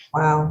career.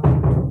 Wow.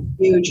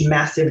 Huge,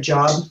 massive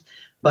job,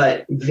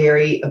 but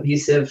very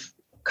abusive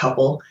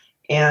couple.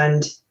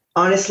 And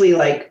honestly,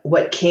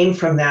 what came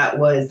from that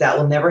was that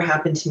will never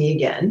happen to me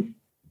again,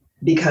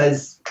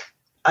 because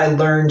I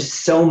learned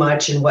so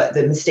much and what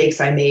the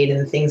mistakes I made and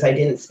the things I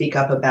didn't speak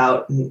up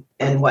about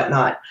and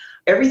whatnot.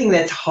 Everything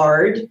that's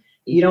hard,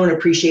 you don't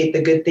appreciate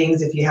the good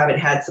things if you haven't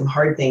had some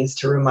hard things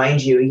to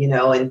remind you,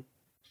 and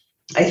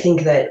I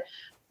think that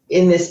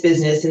in this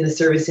business, in the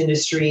service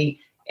industry,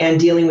 and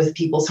dealing with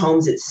people's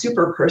homes, it's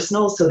super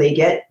personal. So they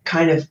get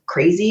kind of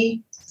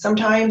crazy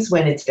sometimes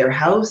when it's their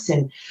house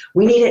and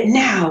we need it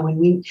now.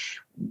 And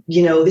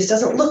this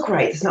doesn't look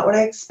right. It's not what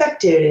I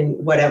expected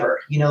and whatever,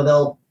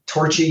 they'll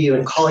torture you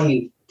and call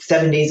you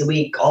 7 days a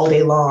week, all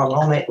day long,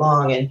 all night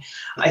long. And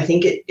I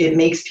think it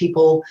makes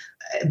people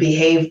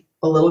behave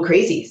a little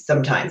crazy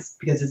sometimes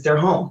because it's their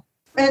home.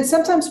 And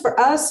sometimes for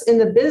us in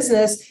the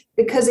business,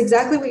 because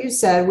exactly what you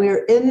said,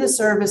 we're in the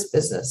service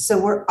business. So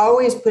we're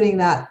always putting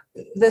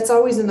that's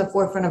always in the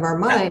forefront of our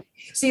mind.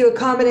 So you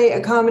accommodate.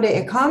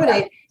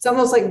 It's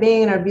almost like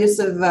being in an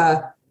abusive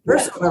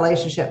personal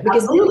relationship,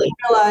 because then you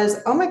realize,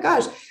 oh my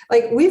gosh,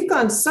 we've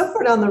gone so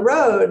far down the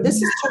road.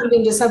 This has turned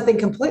into something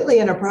completely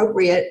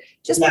inappropriate.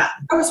 Just I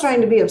was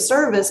trying to be of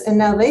service. And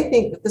now they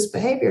think that this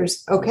behavior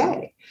is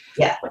okay.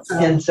 Yeah.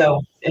 And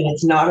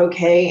it's not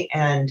okay.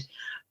 And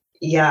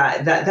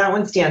yeah, that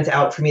one stands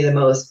out for me the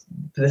most,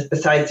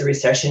 besides the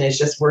recession, is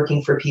just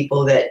working for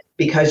people that,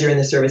 because you're in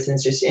the service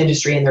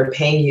industry and they're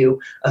paying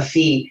you a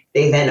fee,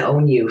 they then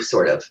own you,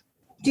 sort of.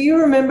 Do you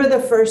remember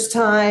the first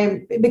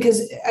time,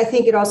 because I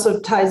think it also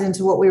ties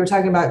into what we were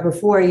talking about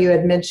before, you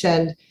had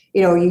mentioned,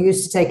 you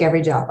used to take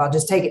every job. I'll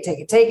just take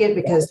it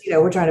because,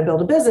 we're trying to build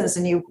a business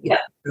and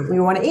we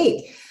want to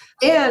eat.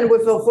 And we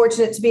feel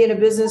fortunate to be in a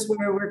business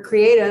where we're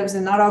creatives,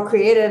 and not all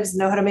creatives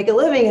know how to make a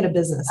living in a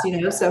business,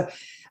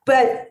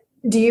 but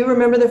do you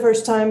remember the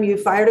first time you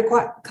fired a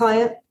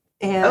client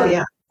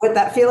and what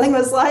that feeling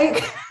was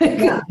like?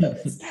 Yeah.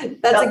 That's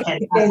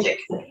fantastic.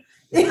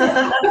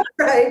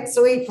 Right.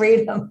 Sweet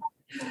freedom.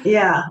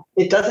 Yeah.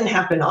 It doesn't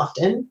happen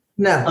often.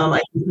 No.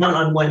 I can count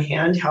on one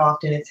hand how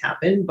often it's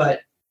happened,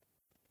 but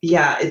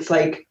yeah, it's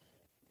like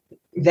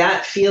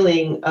that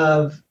feeling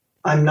of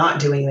I'm not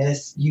doing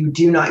this. You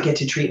do not get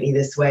to treat me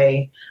this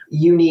way.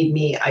 You need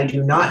me. I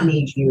do not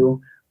need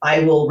you. I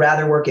will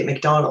rather work at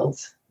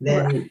McDonald's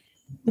than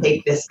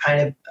take this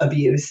kind of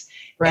abuse.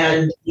 Right.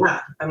 And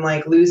yeah, I'm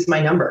like, lose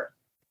my number.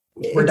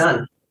 We're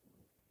done.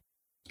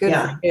 Good.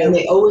 Yeah. And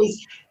they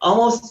always,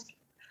 almost,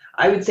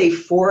 I would say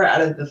 4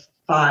 out of the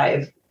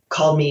 5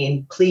 called me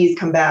and please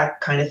come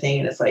back kind of thing.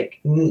 And it's like,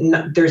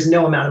 there's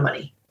no amount of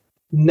money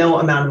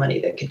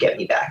that could get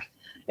me back.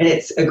 And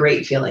it's a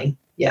great feeling.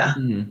 Yeah.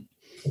 Mm-hmm.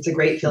 It's a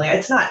great feeling.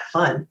 It's not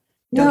fun.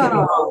 Don't get me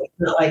wrong. It's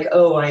not like,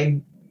 oh,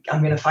 I'm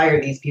going to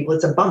fire these people.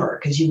 It's a bummer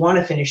because you want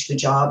to finish the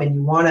job and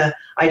you want to.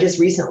 I just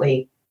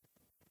recently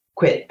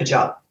quit a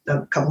job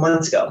a couple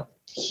months ago.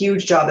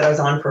 Huge job that I was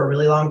on for a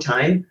really long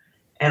time.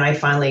 And I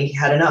finally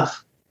had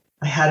enough.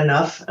 I had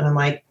enough. And I'm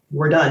like,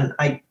 we're done.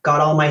 I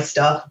got all my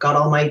stuff, got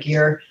all my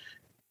gear,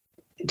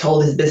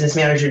 told his business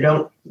manager,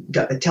 don't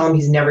tell him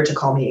he's never to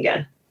call me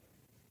again.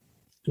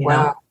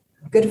 Wow.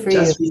 Good for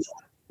you.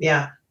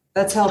 Yeah.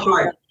 That's healthy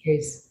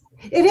boundaries.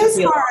 It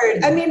is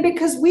hard. I mean,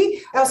 because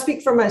I'll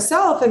speak for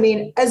myself. I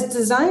mean, as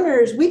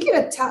designers, we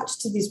get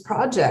attached to these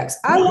projects.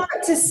 I want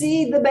to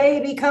see the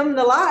baby come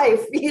to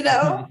life,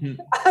 I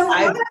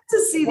want to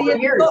see the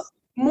years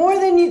more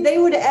than they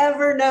would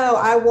ever know.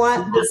 I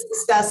want the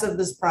success of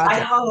this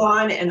project. I hung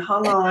on and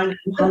hung on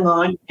and hung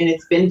on. And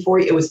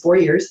it was 4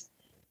 years.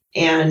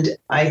 And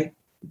I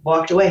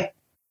walked away.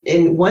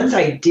 And once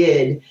I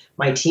did,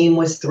 my team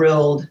was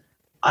thrilled.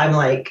 I'm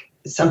like,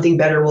 something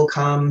better will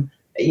come.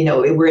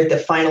 We're at the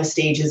final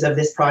stages of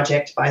this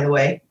project, by the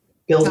way,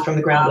 built from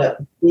the ground up,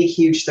 big,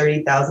 huge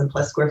 30,000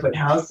 plus square foot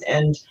house.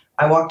 And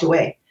I walked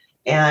away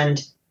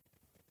and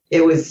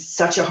it was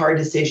such a hard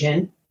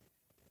decision,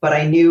 but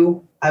I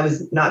knew I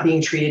was not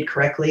being treated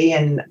correctly.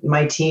 And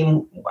my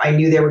team, I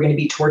knew they were going to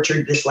be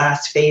tortured this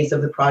last phase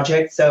of the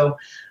project. So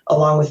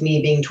along with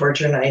me being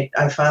tortured, and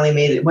I finally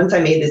made it. Once I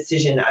made the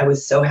decision, I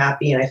was so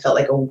happy and I felt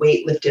like a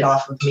weight lifted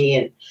off of me.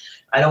 And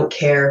I don't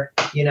care,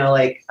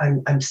 like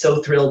I'm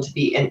so thrilled to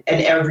be, and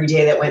every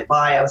day that went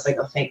by, I was like,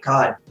 oh, thank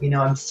God,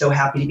 I'm so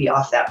happy to be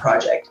off that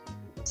project.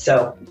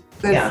 So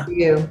good for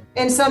you.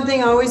 And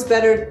something always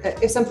better,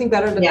 if something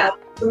better than that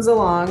comes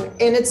along,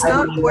 and it's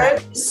not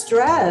worth the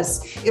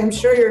stress. I'm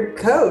sure you're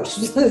coached.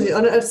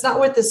 It's not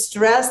worth the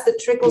stress that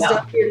trickles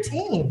down to your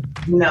team.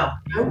 No,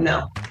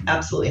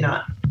 absolutely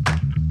not.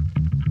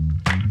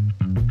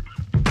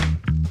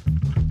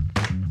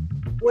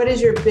 What is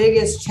your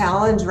biggest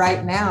challenge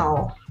right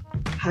now?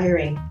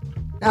 Hiring.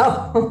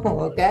 Oh,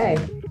 okay.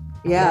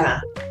 Yeah.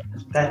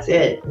 That's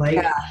it.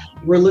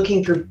 We're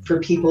looking for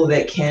people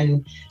that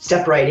can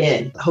step right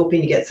in,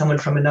 hoping to get someone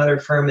from another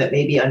firm that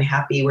may be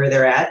unhappy where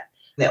they're at,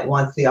 that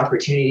wants the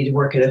opportunity to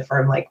work at a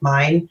firm like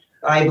mine.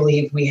 I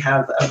believe we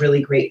have a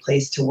really great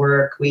place to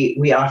work.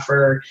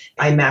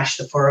 I match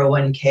the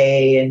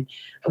 401k and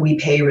we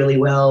pay really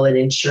well in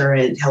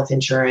insurance, health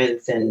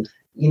insurance. And,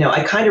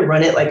 I kind of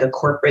run it like a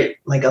corporate,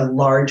 like a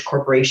large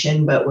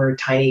corporation, but we're a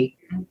tiny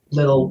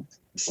little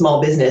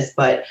small business,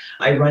 but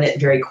I run it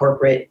very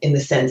corporate in the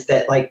sense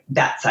that like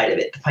that side of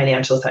it, the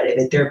financial side of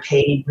it, they're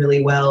paid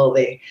really well.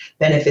 The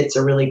benefits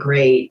are really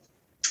great.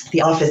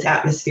 The office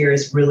atmosphere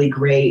is really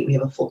great. We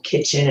have a full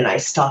kitchen and I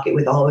stock it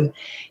with all the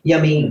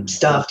yummy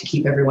stuff to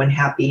keep everyone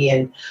happy.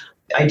 And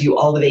I do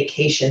all the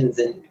vacations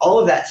and all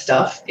of that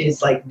stuff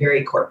is like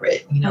very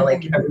corporate,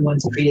 like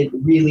everyone's treated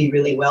really,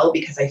 really well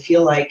because I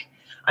feel like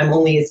I'm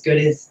only as good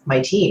as my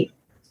team,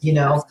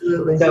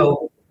 Absolutely.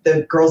 So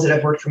the girls that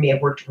have worked for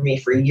me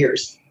for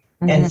years.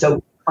 Mm-hmm. And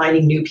so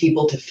finding new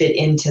people to fit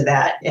into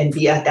that and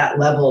be at that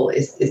level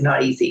is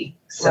not easy.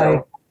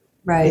 So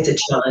right. It's a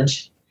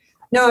challenge.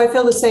 No, I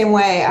feel the same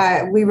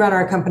way. We run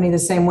our company the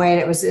same way.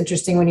 And it was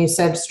interesting when you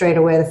said straight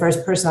away, the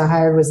first person I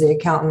hired was the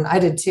accountant. I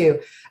did too.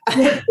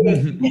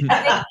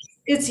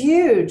 It's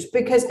huge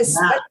because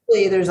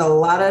especially there's a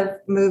lot of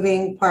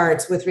moving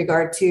parts with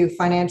regard to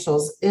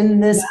financials in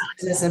this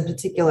business in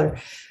particular.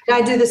 And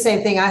I do the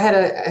same thing. I had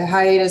a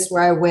hiatus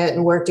where I went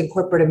and worked in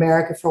corporate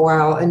America for a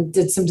while and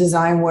did some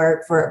design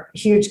work for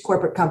huge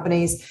corporate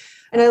companies.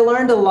 And I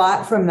learned a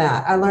lot from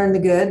that. I learned the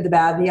good, the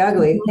bad, the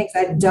ugly, things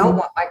I don't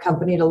want my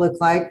company to look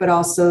like, but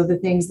also the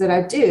things that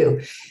I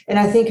do. And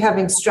I think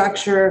having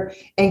structure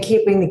and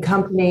keeping the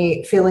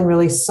company feeling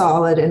really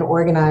solid and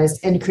organized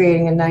and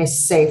creating a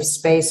nice, safe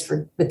space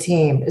for the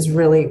team is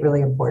really,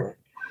 really important.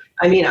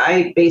 I mean,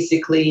 I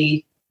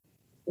basically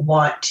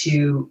want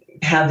to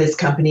have this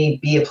company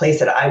be a place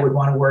that I would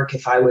want to work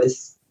if I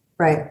was.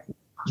 Right.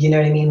 You know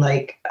what I mean?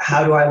 Like,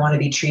 how do I want to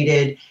be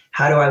treated?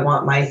 How do I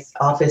want my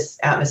office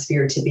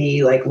atmosphere to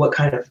be? Like, what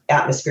kind of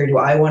atmosphere do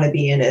I want to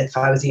be in if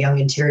I was a young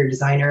interior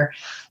designer?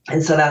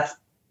 And so that's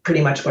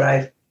pretty much what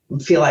I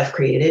feel I've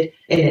created.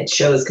 And it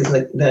shows because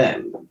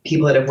the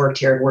people that have worked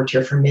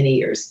here for many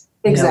years.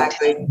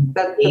 Exactly.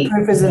 The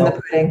proof is in the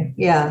pudding.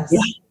 Yes.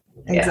 Yeah.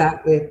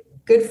 Exactly.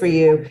 Good for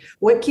you.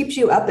 What keeps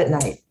you up at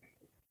night?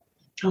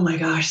 Oh my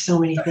gosh, so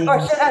many things. Or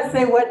should I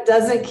say, what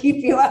doesn't keep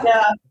you up?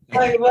 Yeah,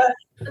 like what?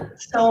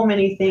 So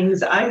many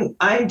things.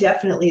 I'm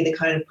definitely the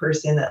kind of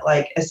person that,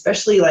 like,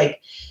 especially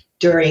like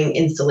during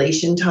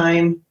installation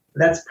time,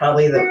 that's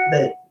probably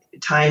the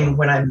time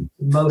when I'm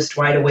most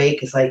wide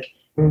awake, is like,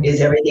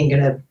 is everything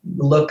going to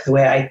look the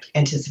way I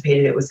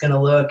anticipated it was going to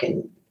look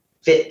and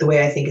fit the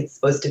way I think it's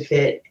supposed to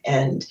fit,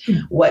 and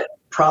what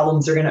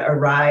problems are going to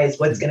arise,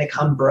 what's going to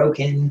come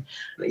broken.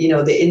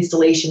 The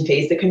installation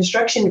phase, the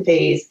construction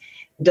phase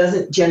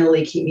doesn't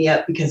generally keep me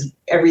up, because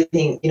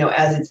everything,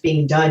 as it's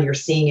being done, you're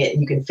seeing it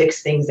and you can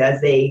fix things as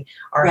they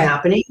are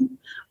happening.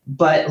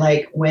 But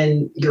like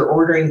when you're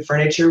ordering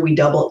furniture, we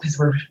double,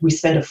 because we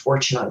spend a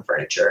fortune on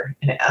furniture.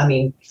 And I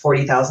mean,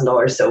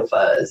 $40,000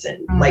 sofas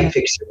and light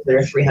fixtures that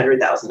are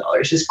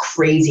 $300,000, just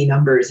crazy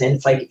numbers. And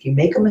it's like, if you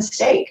make a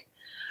mistake,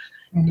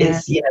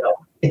 it's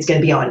going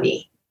to be on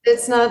me.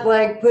 It's not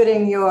like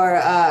putting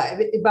your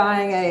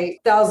buying a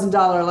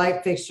 $1,000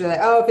 light fixture. Like,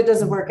 if it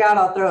doesn't work out,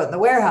 I'll throw it in the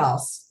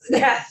warehouse.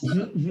 Yes.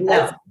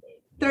 No.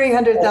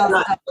 $300,000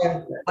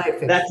 light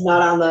fixture. That's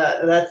not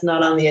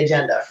on the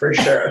agenda for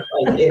sure.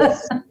 Like,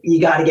 you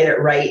got to get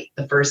it right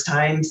the first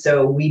time.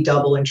 So we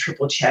double and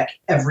triple check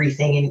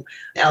everything. And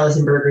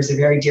Allison Berger is a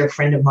very dear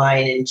friend of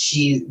mine, and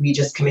we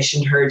just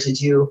commissioned her to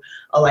do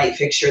a light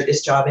fixture at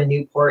this job in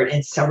Newport,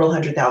 and several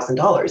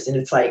 $100,000. And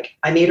it's like,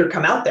 I made her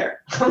come out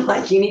there. I'm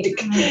like, you need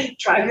to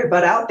drive your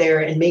butt out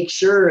there and make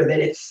sure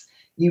that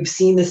you've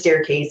seen the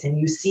staircase and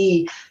you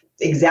see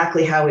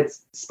exactly how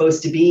it's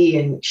supposed to be.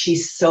 And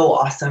she's so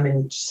awesome,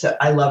 and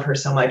I love her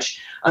so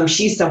much.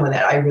 She's someone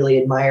that I really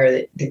admire,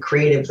 that the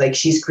creative, like,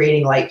 she's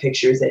creating light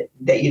fixtures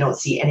that you don't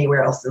see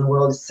anywhere else in the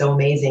world. It's so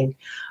amazing.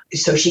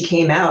 So she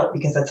came out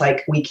because it's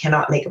like, we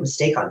cannot make a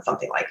mistake on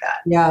something like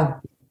that. Yeah.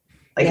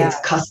 It's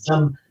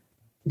custom,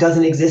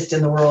 doesn't exist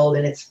in the world,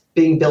 and it's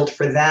being built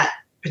for that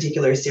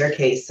particular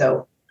staircase.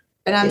 So,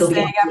 and I'm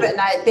staying up at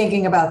night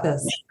thinking about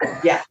this.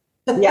 Yeah.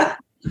 Yeah.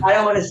 I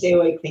don't want to stay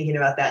awake thinking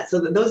about that. So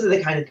those are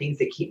the kind of things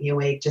that keep me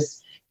awake,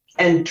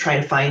 and try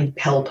and find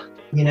help,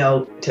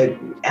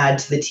 to add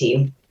to the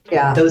team.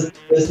 Yeah. Those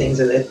things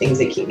are the things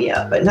that keep me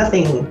up, but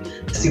nothing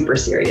super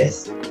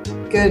serious.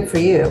 Good for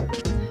you.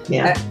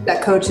 Yeah.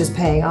 That coach is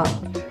paying off.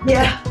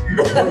 Yeah.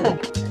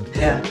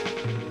 Yeah.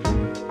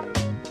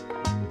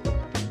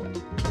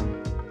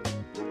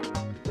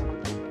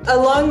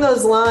 Along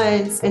those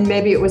lines, and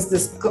maybe it was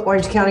this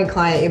Orange County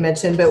client you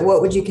mentioned, but what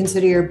would you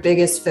consider your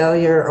biggest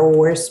failure or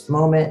worst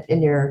moment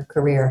in your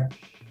career?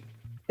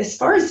 As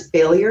far as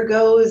failure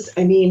goes,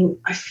 I mean,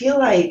 I feel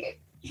like,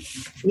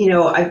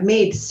 I've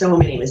made so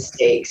many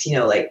mistakes,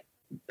 like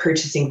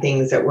purchasing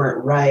things that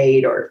weren't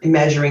right, or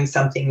measuring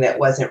something that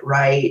wasn't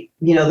right.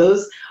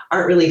 Those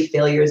aren't really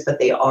failures, but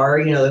they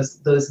are,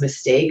 those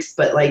mistakes.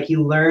 But like,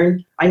 you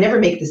learn. I never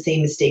make the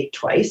same mistake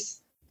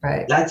twice.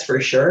 Right. That's for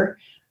sure.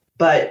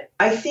 But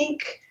I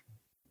think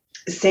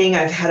saying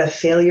I've had a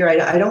failure,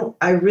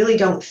 I really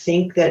don't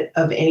think that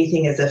of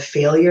anything as a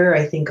failure.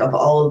 I think of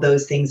all of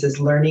those things as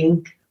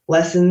learning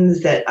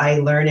lessons that I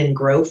learn and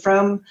grow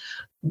from.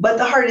 But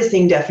the hardest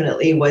thing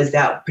definitely was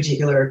that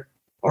particular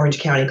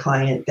Orange County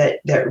client that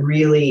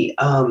really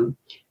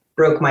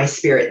broke my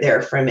spirit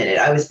there for a minute.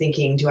 I was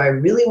thinking, do I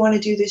really want to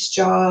do this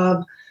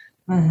job?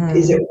 Mm-hmm.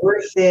 Is it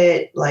worth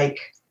it? Like,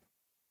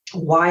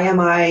 why am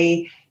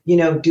I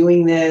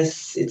doing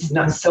this? It's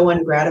not so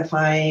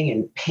ungratifying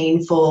and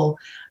painful.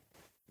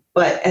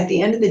 But at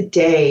the end of the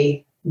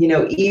day,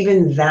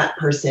 even that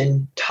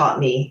person taught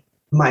me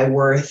my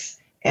worth,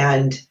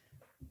 and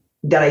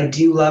that I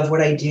do love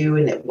what I do,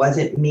 and it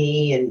wasn't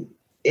me. And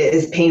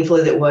as painful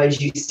as it was,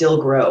 you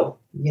still grow,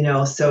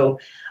 so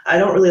I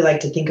don't really like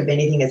to think of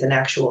anything as an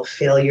actual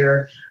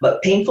failure,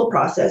 but painful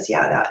process.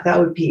 Yeah, that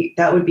would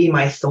be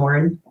my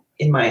thorn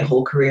in my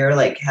whole career,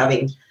 like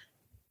having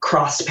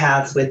crossed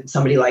paths with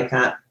somebody like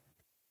that.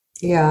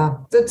 Yeah,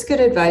 that's good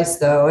advice,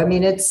 though. I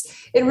mean, it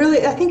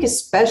really, I think,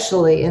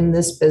 especially in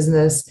this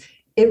business,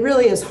 it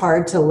really is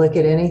hard to look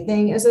at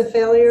anything as a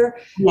failure.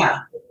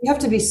 Yeah. You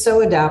have to be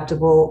so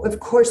adaptable. Of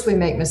course, we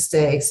make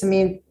mistakes. I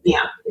mean,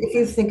 if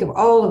you think of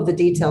all of the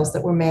details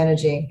that we're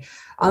managing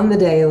on the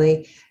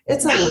daily,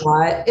 it's a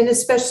lot. And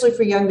especially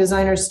for young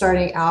designers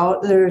starting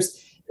out, there's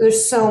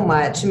so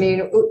much. I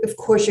mean, of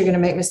course, you're going to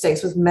make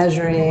mistakes with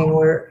measuring,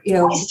 or,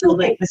 I still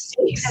make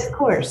mistakes. Of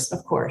course.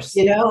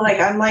 Like,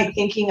 I'm like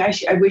thinking,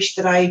 I wish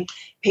that I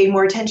paid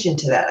more attention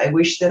to that. I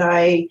wish that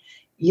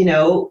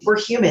we're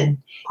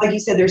human. Like you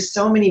said, there's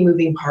so many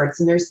moving parts,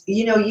 and there's,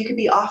 you could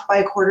be off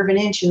by 1/4 of an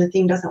inch and the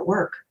thing doesn't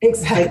work.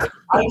 Exactly. Like,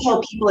 I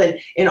tell people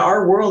in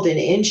our world, an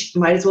inch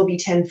might as well be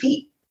 10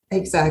 feet.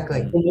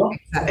 Exactly.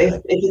 Exactly.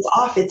 If it's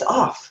off, it's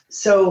off.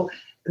 So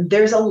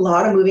there's a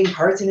lot of moving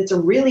parts, and it's a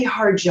really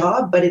hard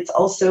job, but it's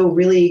also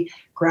really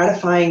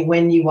gratifying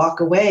when you walk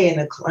away and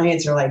the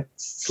clients are like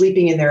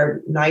sleeping in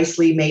their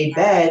nicely made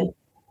bed,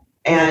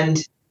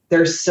 and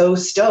they're so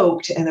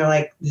stoked, and they're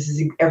like, this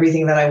is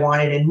everything that I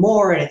wanted and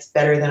more, and it's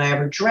better than I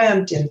ever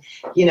dreamt. And,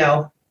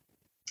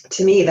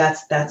 to me,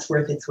 that's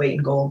worth its weight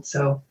in gold.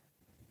 So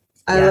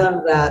I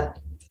love that.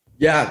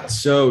 Yeah.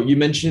 So you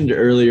mentioned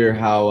earlier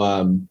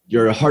how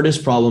your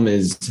hardest problem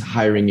is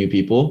hiring new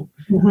people.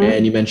 Mhm.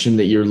 And you mentioned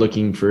that you're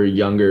looking for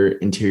younger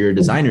interior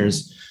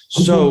designers.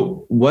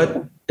 So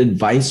what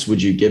advice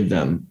would you give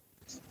them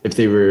if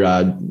they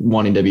were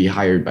wanting to be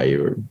hired by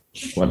you or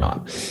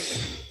whatnot?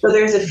 So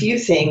there's a few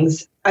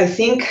things. I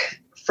think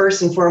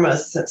first and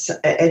foremost,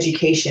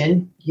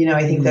 education.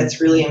 I think that's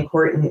really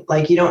important.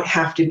 Like you don't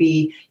have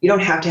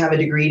to have a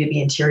degree to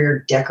be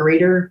interior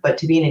decorator, but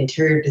to be an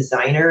interior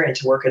designer and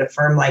to work at a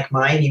firm like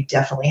mine, you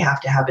definitely have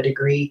to have a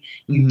degree.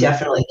 You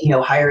definitely,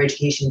 higher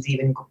education is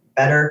even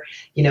better,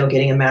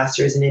 getting a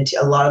master's in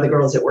a lot of the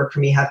girls that work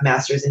for me have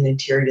masters in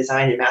interior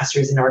design and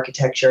masters in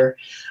architecture.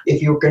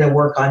 If you're going to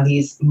work on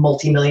these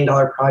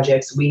multi-million-dollar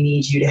projects, we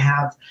need you to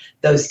have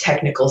those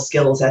technical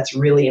skills. That's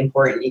really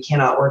important. You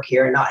cannot work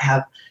here and not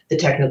have the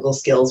technical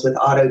skills with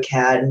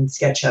AutoCAD and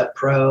SketchUp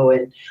Pro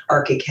and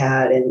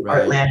ArchiCAD and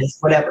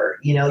Artlandis, whatever.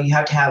 You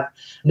have to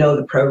know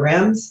the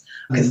programs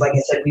because, like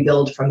I said, we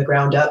build from the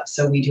ground up.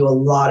 So we do a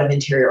lot of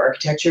interior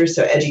architecture.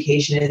 So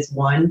education is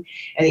one.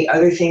 And the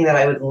other thing that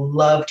I would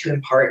love to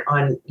impart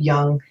on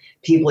young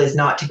people is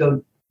not to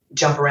go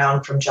jump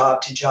around from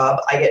job to job.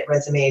 I get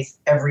resumes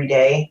every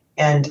day.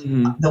 And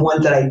the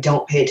ones that I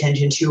don't pay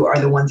attention to are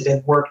the ones that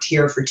have worked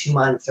here for 2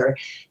 months or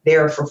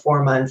there for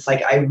 4 months.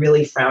 Like I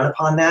really frown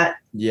upon that.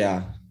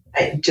 Yeah.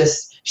 It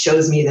just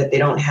shows me that they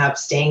don't have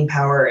staying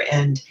power.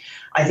 And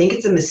I think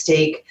it's a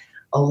mistake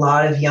a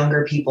lot of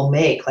younger people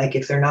make. Like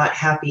if they're not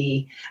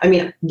happy,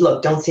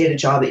 look, don't stay at a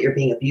job that you're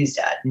being abused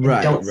at.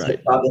 Don't stay at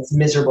a job that's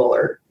miserable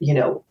or,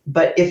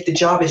 but if the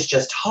job is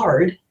just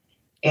hard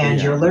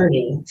and you're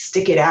learning,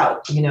 stick it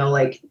out,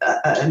 like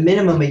a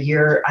minimum a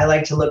year. I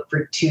like to look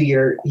for 2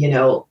 year,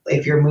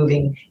 if you're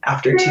moving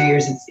after 2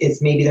 years,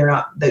 it's maybe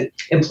the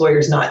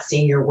employer's not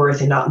seeing your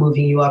worth and not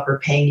moving you up or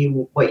paying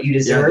you what you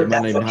deserve.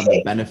 Yeah, they might not even have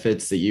the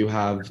benefits that you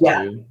have.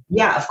 Too.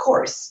 Yeah, of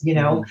course,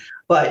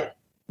 but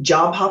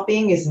job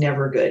hopping is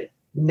never good.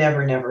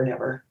 Never, never,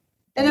 never.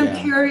 And I'm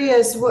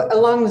curious,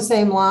 along the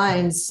same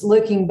lines,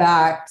 looking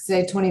back,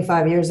 say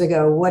 25 years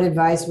ago, what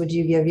advice would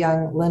you give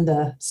young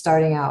Lynda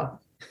starting out?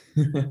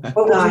 What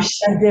would you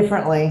done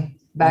differently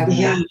back then?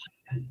 Yeah,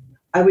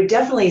 I would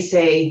definitely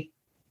say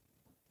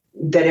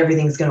that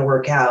everything's going to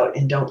work out,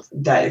 and don't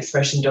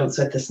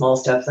sweat the small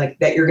stuff, like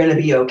that you're going to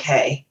be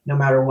okay no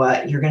matter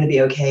what. You're going to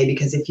be okay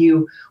because if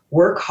you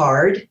work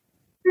hard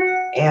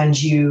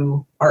and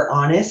you are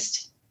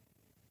honest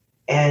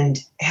and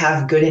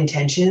have good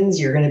intentions,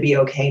 you're going to be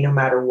okay no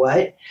matter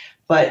what.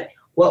 But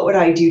what would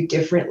I do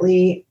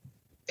differently?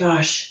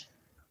 Gosh,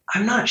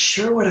 I'm not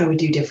sure what I would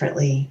do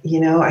differently.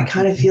 I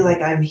kind of feel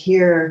like I'm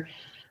here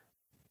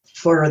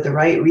for the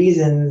right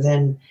reasons.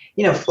 And,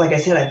 like I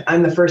said,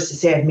 I'm the first to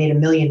say I've made a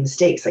million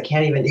mistakes. I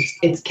can't even,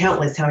 it's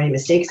countless how many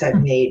mistakes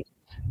I've made.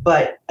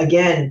 But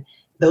again,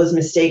 those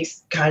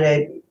mistakes kind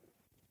of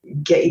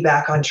get you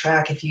back on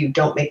track if you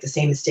don't make the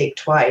same mistake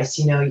twice.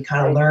 You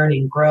kind of learn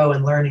and grow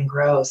and learn and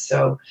grow.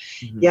 So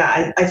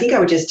I think I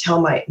would just tell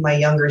my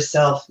younger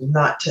self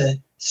not to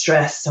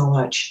stress so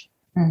much.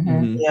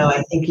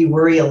 I think you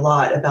worry a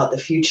lot about the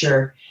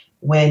future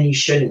when you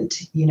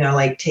shouldn't,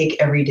 like take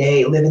every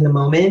day, live in the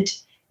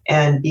moment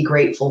and be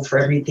grateful for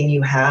everything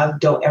you have.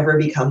 Don't ever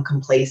become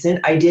complacent.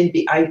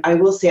 I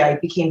will say I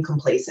became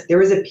complacent. There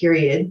was a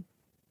period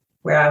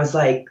where I was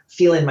like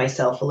feeling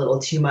myself a little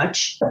too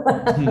much.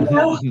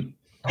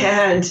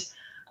 And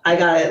I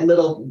got a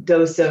little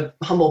dose of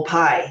humble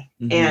pie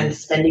and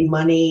spending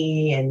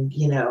money and,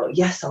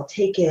 yes, I'll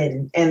take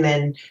it. And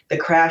then the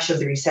crash of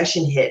the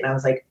recession hit and I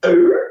was like,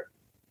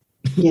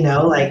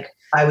 like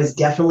I was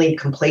definitely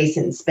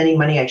complacent and spending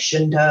money I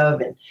shouldn't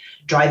have and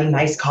driving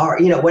nice car,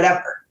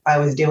 whatever I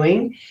was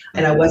doing.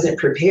 And I wasn't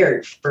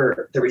prepared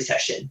for the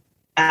recession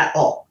at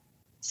all.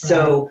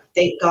 So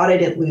thank God I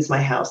didn't lose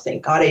my house.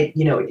 Thank God it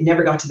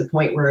never got to the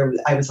point where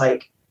I was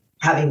like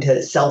having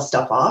to sell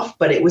stuff off,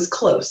 but it was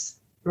close.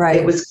 Right.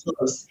 It was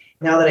close.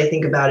 Now that I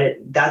think about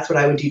it, that's what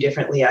I would do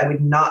differently. I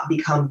would not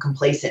become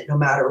complacent no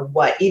matter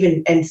what.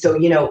 And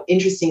so,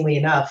 interestingly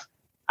enough,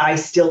 I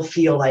still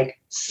feel like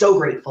so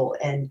grateful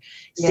and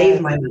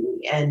save my money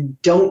and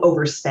don't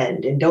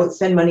overspend and don't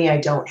spend money I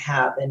don't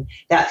have. And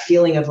that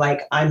feeling of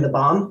like, I'm the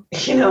bomb,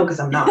 because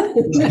I'm not.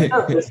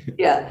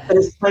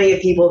 There's plenty of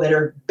people that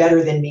are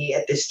better than me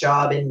at this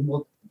job and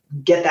will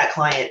get that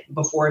client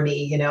before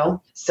me,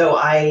 So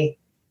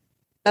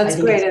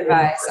that's great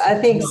advice. I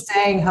think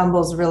staying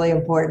humble is really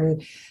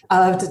important.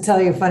 I'll have to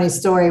tell you a funny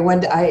story.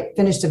 When I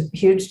finished a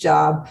huge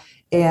job,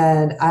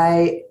 and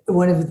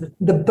one of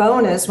the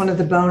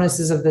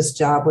bonuses of this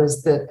job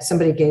was that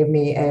somebody gave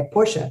me a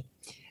Porsche.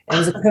 It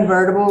was a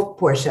convertible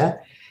Porsche,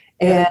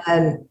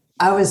 and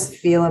I was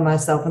feeling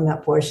myself in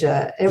that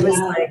Porsche. It was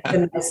like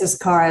the nicest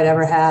car I'd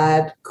ever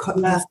had.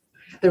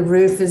 The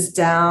roof is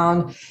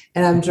down,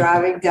 and I'm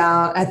driving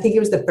down. I think it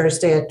was the first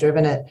day I'd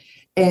driven it.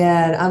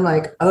 And I'm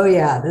like, oh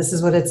yeah, this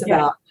is what it's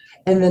about.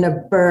 And then a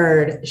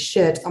bird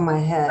shit on my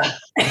head.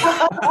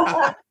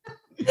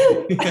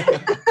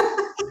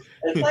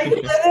 It's like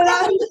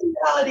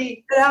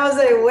reality. And I was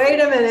like, wait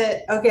a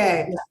minute.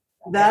 Okay.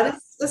 That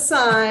is a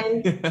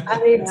sign. I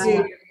need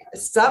to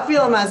stop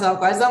feeling myself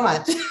quite so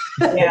much.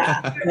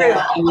 Yeah.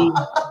 I mean,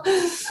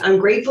 I'm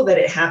grateful that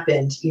it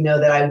happened,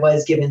 that I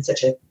was given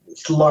such a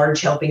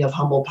large helping of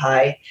humble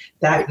pie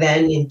back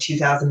then in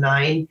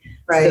 2009,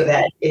 so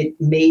that it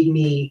made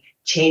me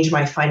change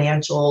my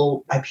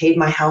I paid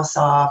my house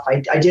off.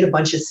 I did a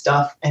bunch of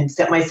stuff and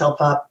set myself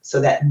up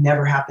so that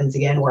never happens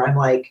again, where I'm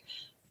like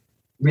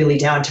really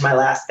down to my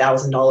last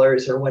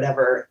 $1,000 or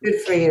whatever.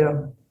 Good for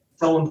you.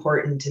 So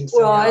important. And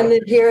so and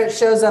then here it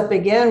shows up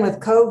again with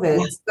COVID.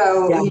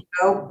 Yeah.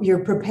 So,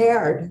 you're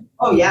prepared.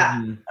 Oh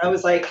yeah. I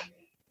was like,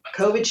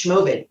 COVID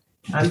schmovid.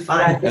 I'm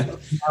fine.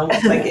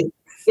 Like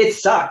it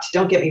sucked.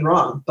 Don't get me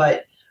wrong,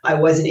 but I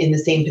wasn't in the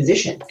same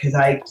position because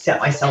I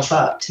set myself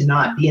up to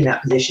not be in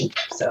that position.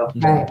 So.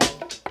 Right.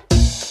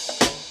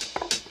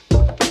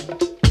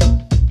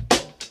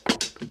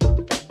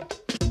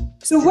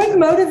 So what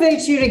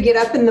motivates you to get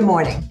up in the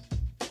morning?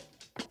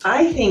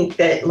 I think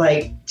that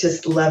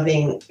just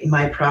loving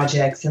my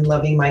projects and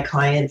loving my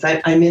clients.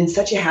 I'm in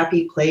such a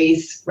happy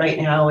place right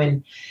now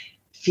and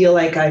feel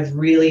like I've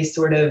really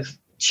sort of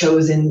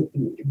chosen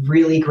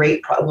really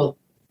great,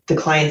 the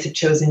clients have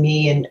chosen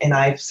me and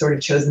I've sort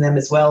of chosen them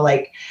as well.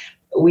 Like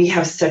we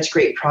have such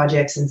great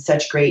projects and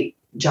such great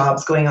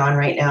jobs going on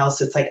right now.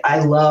 So it's like, I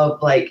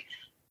love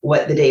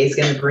what the day is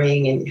going to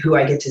bring and who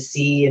I get to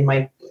see.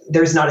 And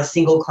there's not a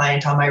single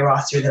client on my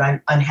roster that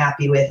I'm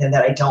unhappy with and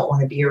that I don't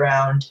want to be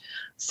around.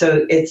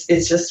 So it's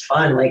just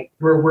fun. Like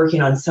we're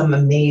working on some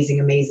amazing,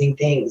 amazing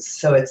things.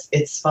 So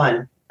it's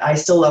fun. I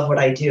still love what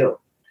I do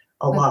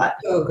a lot.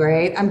 So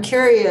great. I'm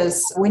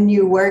curious, when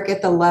you work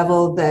at the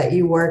level that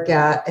you work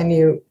at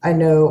and I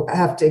know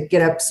have to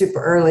get up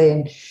super early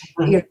and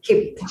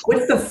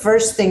what's the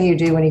first thing you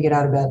do when you get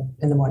out of bed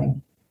in the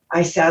morning?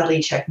 I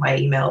sadly check my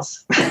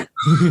emails.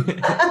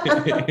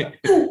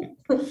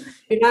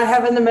 You're not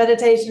having the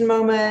meditation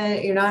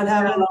moment. You're not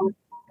having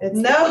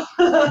no.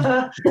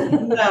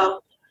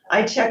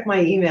 I check my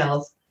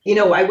emails.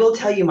 I will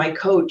tell you, my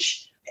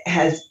coach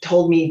has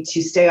told me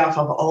to stay off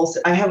of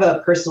I have a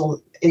personal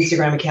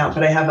Instagram account,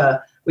 but I have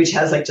which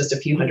has just a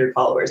few hundred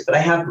followers, but I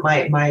have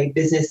my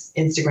business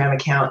Instagram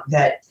account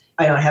that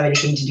I don't have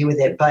anything to do with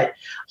it. But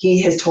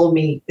he has told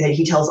me that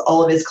he tells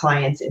all of his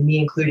clients, and me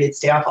included,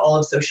 stay off all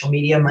of social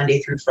media Monday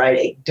through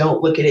Friday.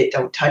 Don't look at it.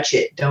 Don't touch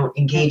it. Don't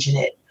engage in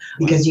it,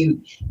 because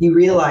you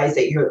realize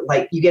that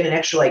you get an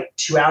extra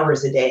 2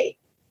 hours a day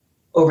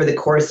over the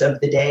course of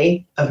the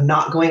day of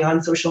not going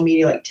on social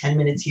media, 10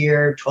 minutes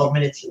here, 12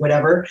 minutes,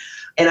 whatever.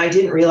 And I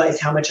didn't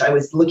realize how much I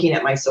was looking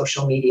at my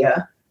social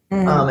media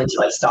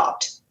until I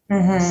stopped.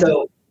 Mm-hmm.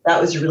 So that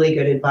was really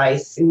good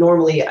advice.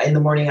 Normally in the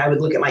morning, I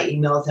would look at my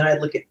emails and I'd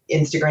look at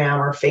Instagram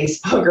or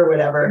Facebook or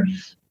whatever.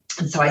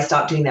 And so I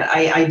stopped doing that.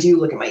 I do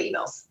look at my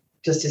emails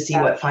just to see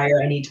what fire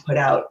I need to put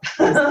out.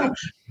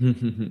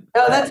 No,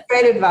 that's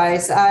great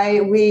advice.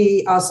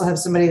 We also have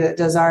somebody that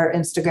does our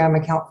Instagram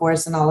account for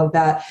us and all of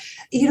that.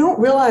 You don't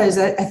realize,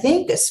 I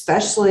think,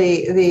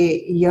 especially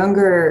the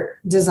younger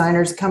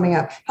designers coming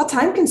up, how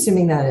time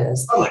consuming that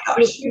is. Oh my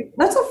gosh.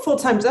 That's a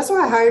full-time. That's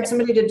why I hired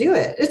somebody to do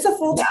it. It's a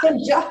full-time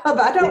job.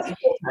 And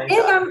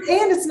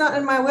it's not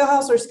in my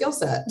wheelhouse or skill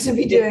set to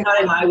be doing. It's not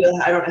in my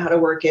wheelhouse. I don't know how to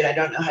work it. I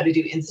don't know how to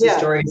do Insta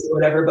stories or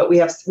whatever, but we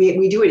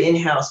do it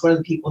in-house. One of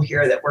the people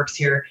here that works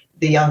here,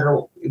 the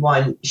younger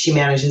one, she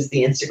manages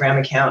the Instagram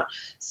account.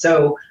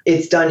 So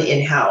it's done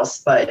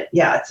in-house, but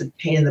it's a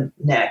pain in the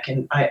neck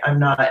and I'm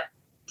not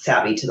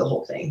savvy to the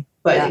whole thing,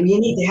 but you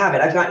need to have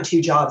it. I've gotten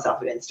 2 jobs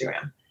off of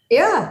Instagram.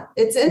 Yeah.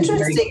 It's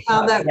interesting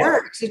how that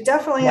works. You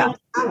definitely have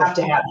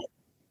to have it.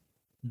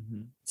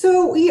 Mm-hmm.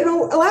 So,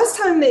 last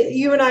time that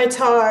you and I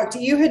talked,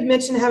 you had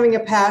mentioned having a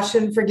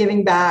passion for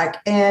giving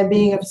back and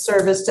being of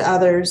service to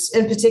others,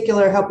 in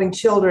particular, helping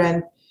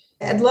children.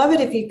 I'd love it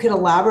if you could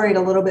elaborate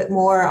a little bit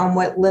more on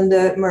what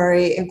Lynda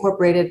Murray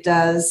Incorporated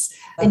does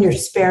in your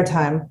spare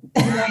time.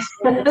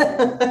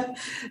 How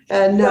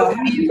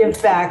you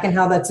give back and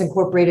how that's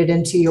incorporated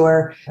into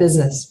your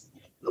business.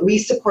 We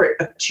support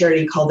a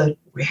charity called the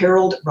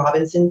Harold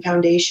Robinson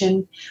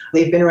Foundation.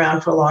 They've been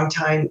around for a long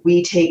time.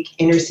 We take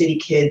inner city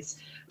kids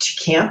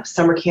to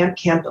summer camp,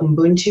 Camp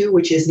Ubuntu,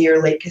 which is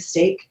near Lake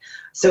Castaic.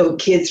 So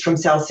kids from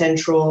South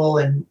Central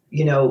and,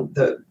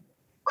 the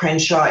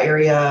Crenshaw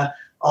area,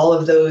 all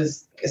of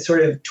those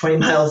sort of 20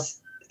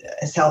 miles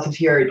south of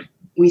here,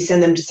 we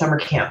send them to summer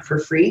camp for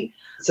free.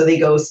 So they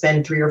go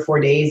spend 3 or 4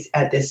 days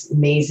at this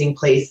amazing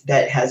place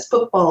that has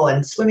football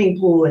and swimming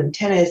pool and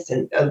tennis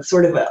and a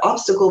sort of an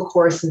obstacle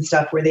course and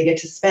stuff where they get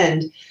to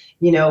spend,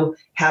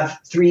 have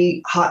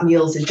 3 hot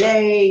meals a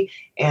day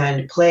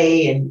and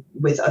play and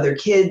with other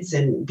kids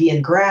and be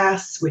in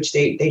grass, which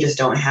they just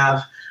don't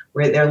have,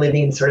 where they're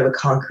living in sort of a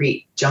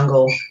concrete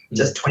jungle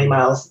just 20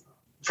 miles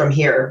from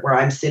here where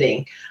I'm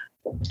sitting.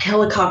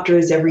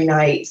 Helicopters every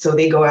night. So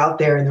they go out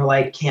there and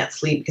they're can't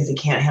sleep because they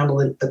can't handle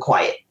the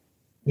quiet.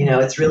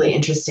 It's really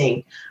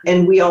interesting.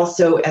 And we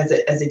also, as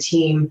a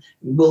team,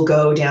 will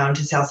go down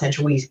to South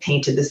Central. We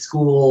painted the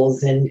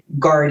schools and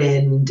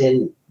gardened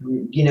and,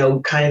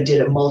 kind of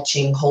did a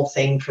mulching whole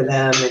thing for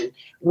them. And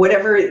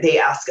whatever they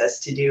ask us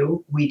to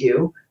do, we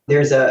do.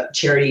 There's a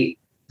charity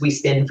we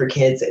spin for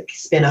kids,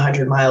 spin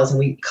 100 miles, and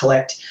we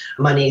collect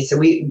money.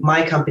 So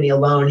my company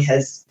alone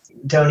has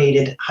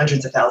donated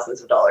hundreds of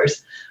thousands of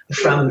dollars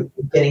from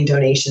getting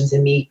donations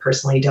and me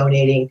personally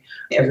donating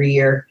every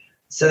year.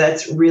 So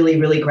that's really,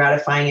 really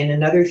gratifying. And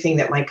another thing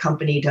that my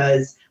company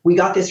does, we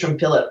got this from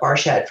Philip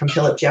Barshad, from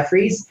Philip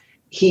Jeffries.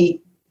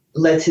 He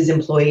lets his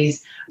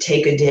employees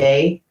take a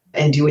day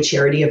and do a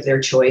charity of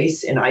their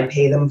choice, and I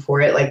pay them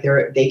for it. Like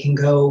they can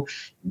go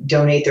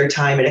donate their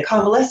time at a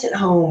convalescent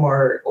home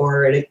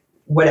or at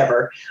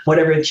whatever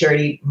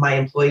charity my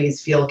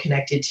employees feel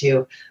connected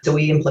to. So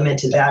we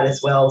implemented that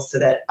as well, so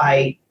that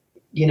I,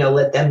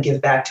 let them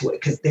give back to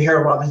it, because the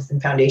Harold Robinson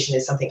Foundation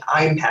is something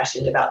I'm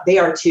passionate about. They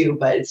are too,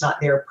 but it's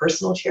not their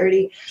personal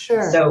charity.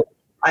 Sure. So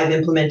I've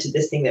implemented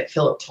this thing that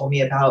Philip told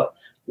me about,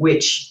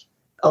 which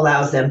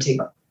allows them to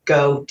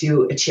go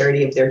do a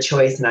charity of their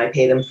choice, and I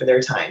pay them for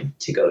their time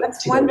to go.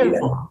 That's to wonderful.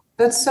 Go do that.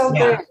 That's so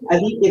Yeah, great. I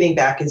think giving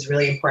back is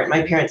really important.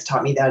 My parents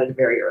taught me that at a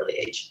very early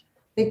age.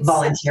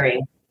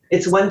 Volunteering.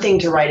 It's one thing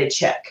to write a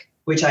check,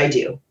 which I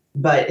do,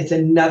 but it's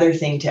another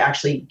thing to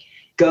actually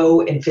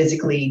go and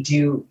physically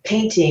do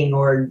painting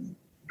or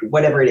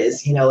whatever it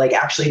is, like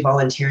actually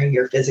volunteering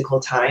your physical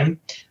time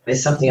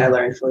is something I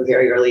learned from a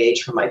very early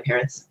age from my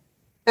parents.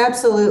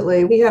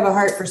 Absolutely. We have a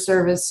heart for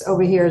service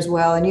over here as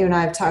well. And you and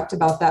I have talked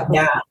about that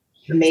before. Yeah.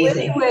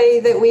 Amazing. Any way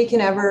that we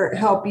can ever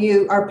help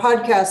you. Our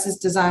podcast is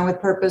Designed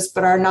with Purpose,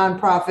 but our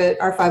nonprofit,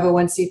 our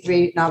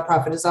 501c3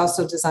 nonprofit, is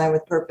also Designed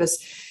with Purpose.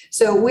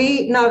 So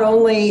we not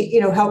only,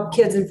 help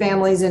kids and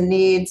families in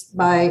needs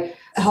by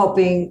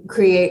helping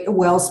create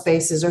well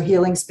spaces or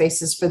healing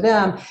spaces for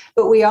them,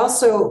 but we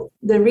also,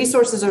 the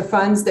resources or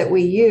funds that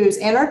we use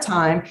and our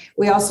time,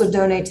 we also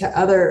donate to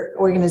other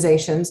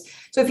organizations.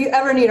 So if you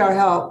ever need our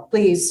help,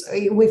 please,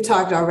 we've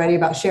talked already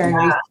about sharing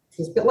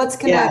resources, but let's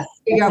connect,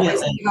 figure out ways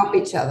to help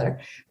each other.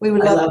 We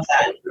would love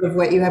that of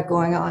what you have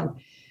going on.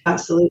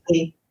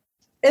 Absolutely.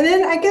 And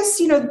then I guess,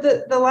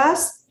 the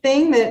last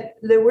thing that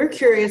we're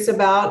curious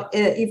about,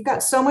 you've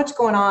got so much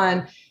going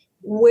on.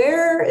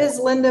 Where is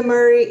Lynda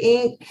Murray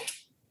Inc.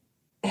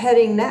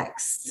 heading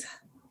next?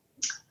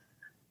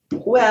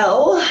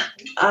 Well,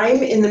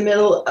 I'm in the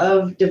middle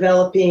of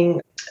developing,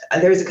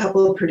 there's a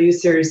couple of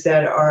producers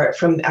that are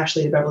from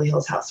actually the Beverly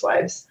Hills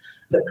Housewives.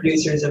 The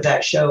producers of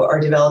that show are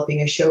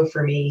developing a show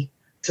for me.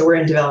 So we're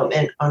in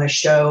development on a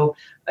show,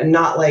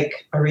 not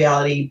like a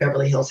reality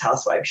Beverly Hills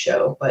Housewives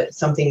show, but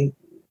something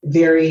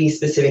very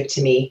specific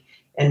to me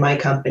and my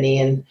company.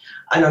 And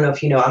I don't know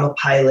if you know, I'm a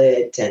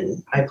pilot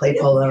and I play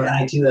polo and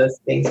I do those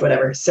things,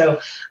 whatever. So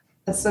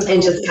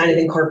and just kind of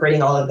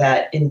incorporating all of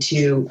that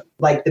into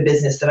like the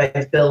business that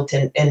I've built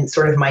and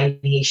sort of my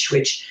niche,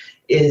 which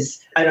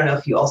is, I don't know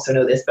if you also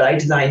know this, but I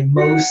design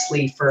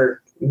mostly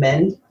for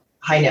men,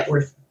 high net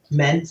worth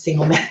men,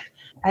 single men.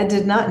 I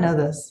did not know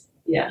this.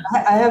 Yeah.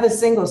 I have a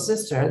single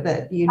sister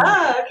that you know.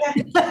 Ah,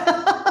 okay.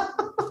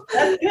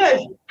 That's good.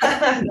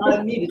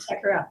 I need to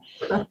check her out.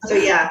 So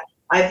yeah,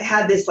 I've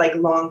had this like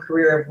long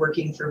career of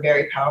working for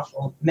very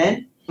powerful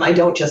men. I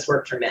don't just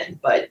work for men,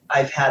 but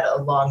I've had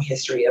a long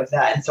history of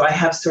that. And so I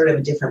have sort of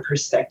a different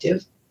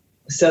perspective.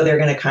 So they're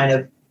going to kind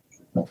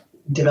of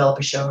develop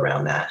a show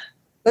around that.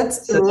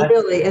 That's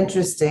really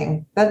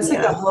interesting. That's like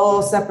a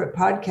whole separate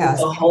podcast.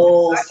 It's a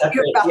whole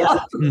separate,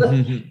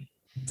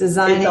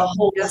 designing. It's a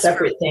whole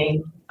separate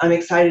thing. I'm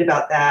excited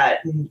about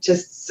that. And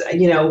just,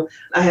 I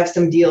have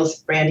some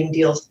deals, branding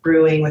deals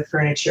brewing with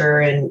furniture,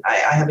 and I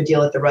have a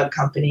deal at the rug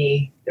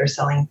company. They're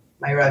selling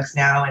my rugs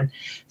now. And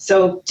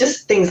so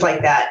just things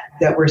like that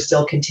we're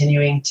still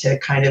continuing to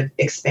kind of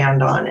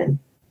expand on. And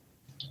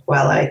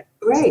while I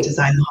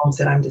design the homes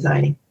that I'm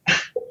designing.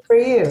 For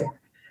you.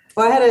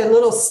 Well, I had a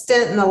little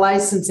stint in the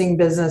licensing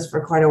business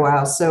for quite a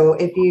while. So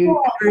if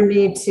you ever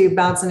need to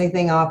bounce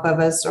anything off of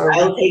us, or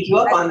I'll take you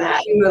up on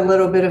that. Do a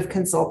little bit of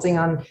consulting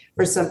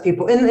for some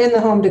people in the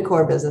home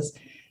decor business.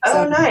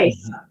 Oh,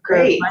 nice.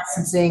 Great.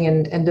 Licensing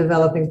and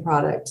developing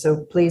product.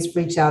 So please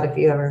reach out if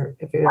you ever.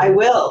 I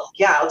will.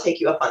 Yeah, I'll take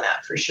you up on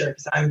that for sure,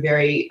 because I'm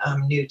very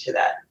new to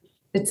that.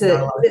 It's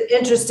an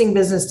interesting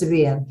business to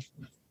be in.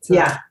 So.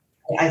 Yeah,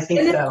 I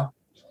think so.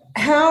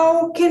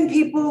 How can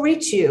people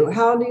reach you?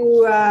 How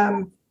do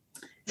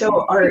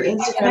So our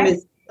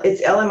Instagram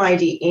it's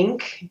LMID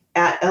Inc.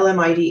 at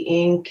LMID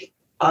Inc.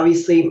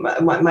 Obviously,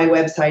 my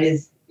website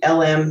is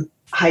lm-id.com.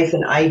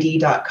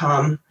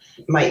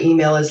 My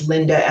email is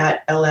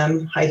lynda@lm-id.com,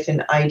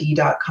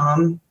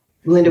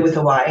 Lynda with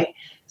a Y.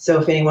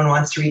 So if anyone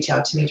wants to reach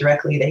out to me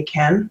directly, they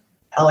can.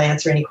 I'll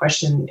answer any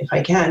question if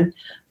I can.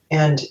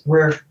 And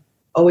we're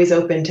always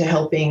open to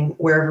helping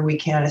wherever we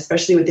can,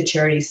 especially with the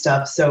charity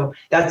stuff. So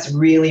that's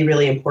really,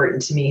 really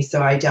important to me.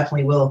 So I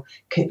definitely will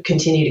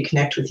continue to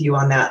connect with you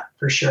on that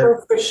for sure.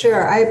 Oh, for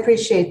sure. I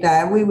appreciate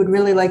that. We would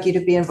really like you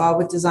to be involved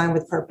with Design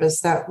with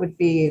Purpose. That would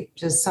be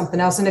just something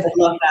else. And if I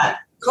love that.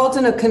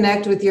 Colton will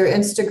connect with your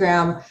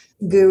Instagram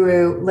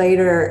guru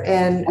later,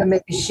 and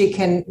maybe she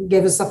can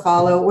give us a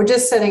follow. We're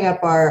just setting up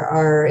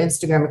our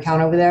Instagram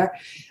account over there,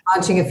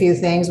 launching a few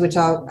things, which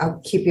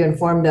I'll keep you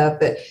informed of,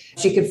 but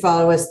she could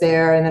follow us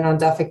there, and then on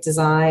Duffic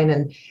Design.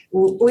 And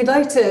we'd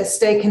like to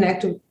stay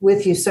connected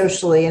with you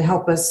socially and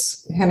help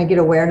us kind of get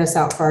awareness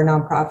out for our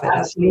nonprofit.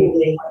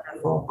 Absolutely.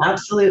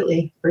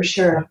 Absolutely, for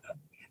sure.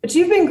 But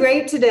you've been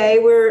great today.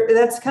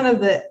 That's kind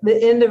of the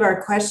end of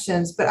our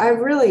questions, but I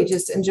really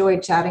just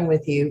enjoyed chatting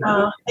with you.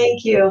 Oh,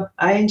 thank you.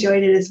 I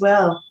enjoyed it as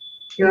well.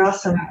 You're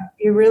awesome.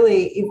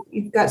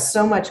 You've got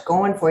so much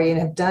going for you and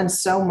have done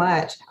so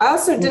much.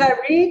 Also, did I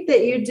read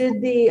that you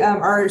did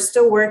are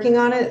still working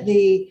on it,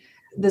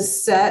 the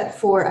set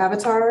for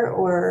Avatar,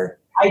 or?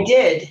 I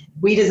did.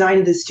 We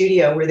designed the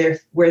studio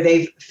where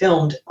they've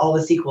filmed all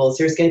the sequels.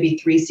 There's going to be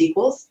 3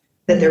 sequels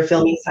that they're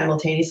filming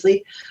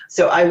simultaneously.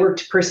 So I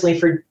worked personally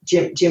for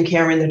Jim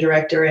Cameron, the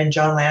director, and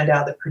John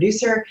Landau, the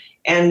producer,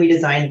 and we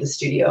designed the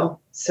studio.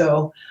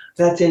 So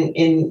that's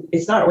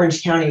it's not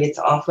Orange County, it's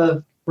off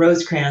of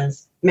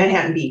Rosecrans,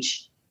 Manhattan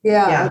Beach.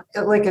 Yeah,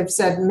 like I've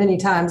said many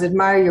times,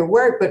 admire your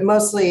work, but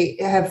mostly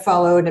have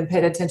followed and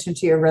paid attention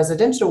to your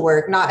residential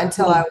work. Not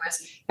until I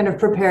was kind of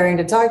preparing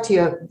to talk to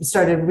you,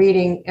 started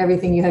reading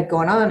everything you had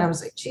going on. I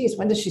was like, geez,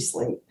 when does she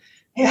sleep?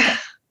 Yeah.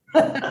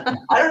 I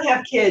don't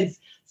have kids,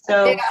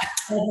 so that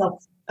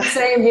helps.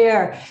 Same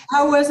here.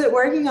 How was it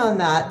working on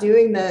that,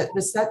 doing the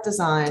set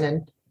design?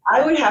 And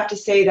I would have to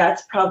say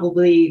that's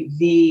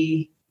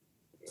probably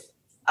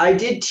I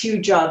did 2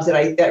 jobs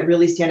that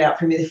really stand out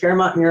for me. The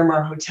Fairmont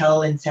Miramar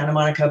Hotel in Santa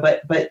Monica,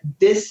 but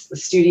this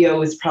studio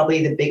was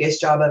probably the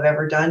biggest job I've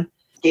ever done,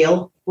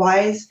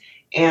 scale-wise,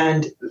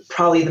 and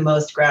probably the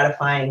most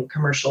gratifying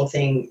commercial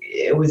thing.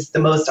 It was the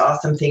most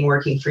awesome thing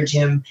working for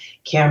Jim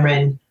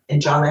Cameron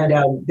and John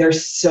Landau.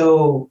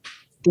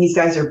 These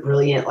guys are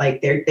brilliant.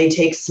 Like they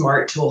take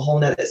smart to a whole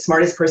nother. The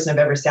smartest person I've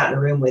ever sat in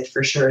a room with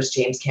for sure is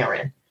James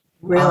Cameron.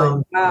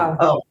 Really? Wow.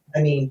 Oh,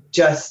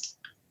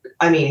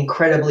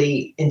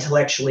 incredibly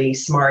intellectually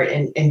smart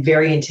and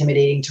very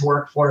intimidating to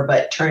work for,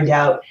 but turned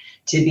out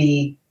to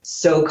be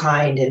so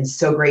kind and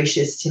so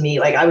gracious to me.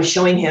 Like I was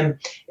showing him,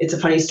 it's a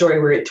funny story.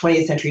 We're at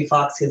 20th Century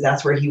Fox because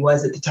that's where he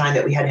was at the time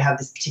that we had to have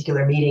this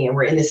particular meeting. And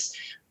we're in this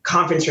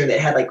conference room that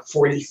had like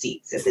 40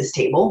 seats at this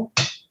table.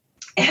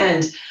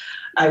 And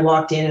I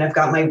walked in and I've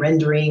got my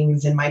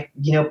renderings and my,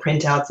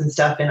 printouts and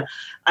stuff. And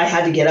I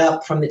had to get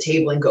up from the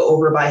table and go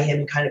over by him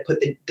and kind of put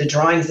the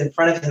drawings in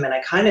front of him. And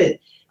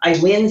I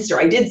winced,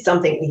 or I did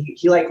something.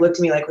 He like looked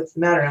at me like, what's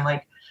the matter? I'm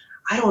like,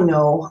 I don't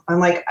know. I'm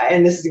like,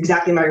 and this is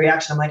exactly my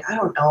reaction. I'm like, I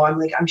don't know. I'm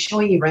like, I'm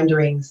showing you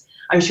renderings.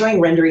 I'm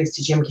showing renderings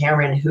to Jim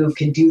Cameron, who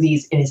can do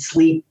these in his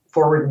sleep,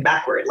 forward and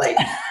backward. Like,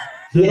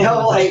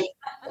 like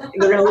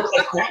they're going to look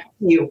like crap to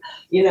you,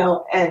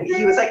 and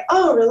he was like,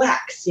 oh,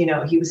 relax.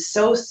 He was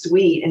so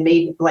sweet and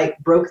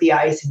broke the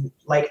ice. And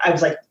like, I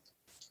was like,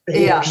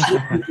 yeah,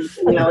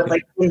 it's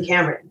like Jim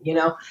Cameron,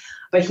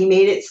 but he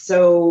made it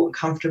so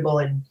comfortable,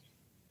 and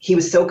he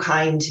was so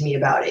kind to me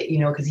about it,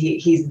 because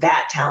he's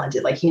that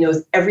talented. Like he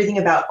knows everything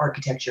about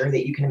architecture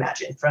that you can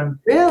imagine from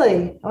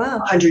really, wow,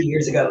 100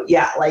 years ago.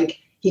 Yeah. Like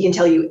he can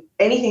tell you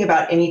anything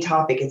about any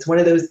topic. It's one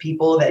of those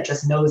people that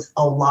just knows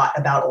a lot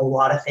about a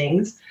lot of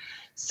things.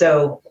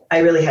 So I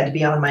really had to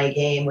be on my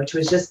game, which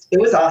was it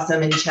was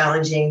awesome and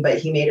challenging, but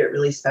he made it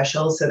really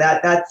special. So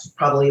that's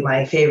probably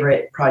my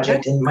favorite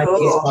project and my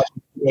biggest project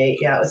today.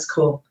 Yeah, it was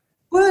cool.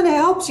 Well, and it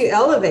helps you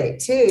elevate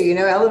too,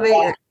 elevate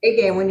your A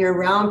game when you're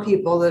around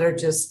people that are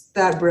just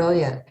that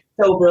brilliant.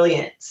 So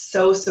brilliant.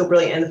 So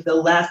brilliant. And the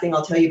last thing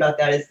I'll tell you about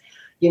that is,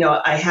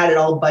 I had it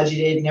all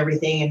budgeted and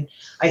everything. And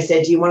I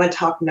said, do you want to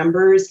talk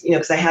numbers?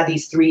 Because I had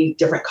these 3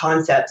 different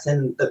concepts,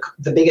 and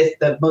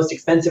the most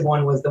expensive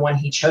one was the one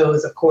he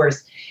chose, of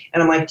course.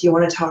 And I'm like, do you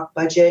want to talk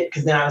budget?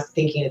 Because then I was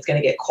thinking it's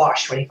going to get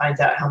quashed when he finds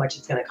out how much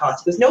it's going to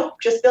cost. He goes, nope,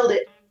 just build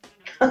it.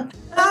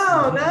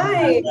 Oh,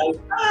 nice.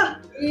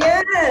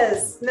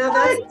 Yes. Now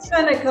that's the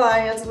kind of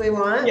clients we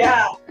want.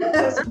 Yeah.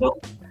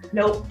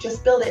 Nope,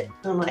 just build it.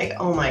 I'm like,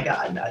 oh my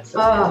God, that's so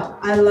cool.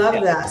 I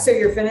love that. So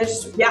you're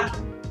finished? Yeah.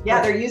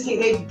 Yeah,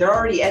 they're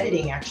already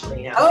editing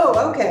actually now.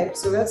 Oh, okay.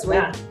 So that's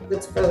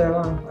further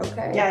along.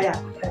 Okay.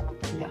 Yeah.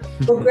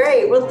 Well,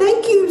 great. Well,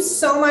 thank you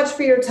so much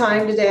for your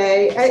time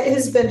today. It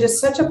has been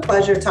just such a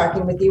pleasure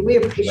talking with you. We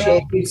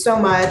appreciate you so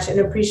much and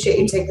appreciate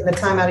you taking the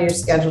time out of your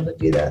schedule to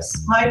do this.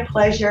 My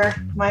pleasure.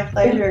 Like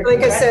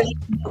I said,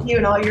 you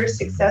and all your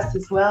success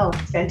as well.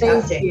 It's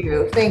fantastic.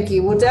 Thank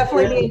you. We'll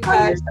definitely be in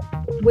touch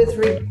with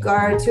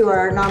regard to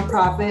our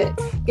nonprofit.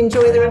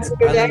 Enjoy the rest of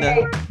your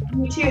day.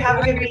 You too.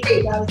 Have a good week,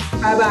 guys.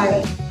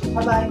 Bye-bye.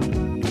 Bye-bye.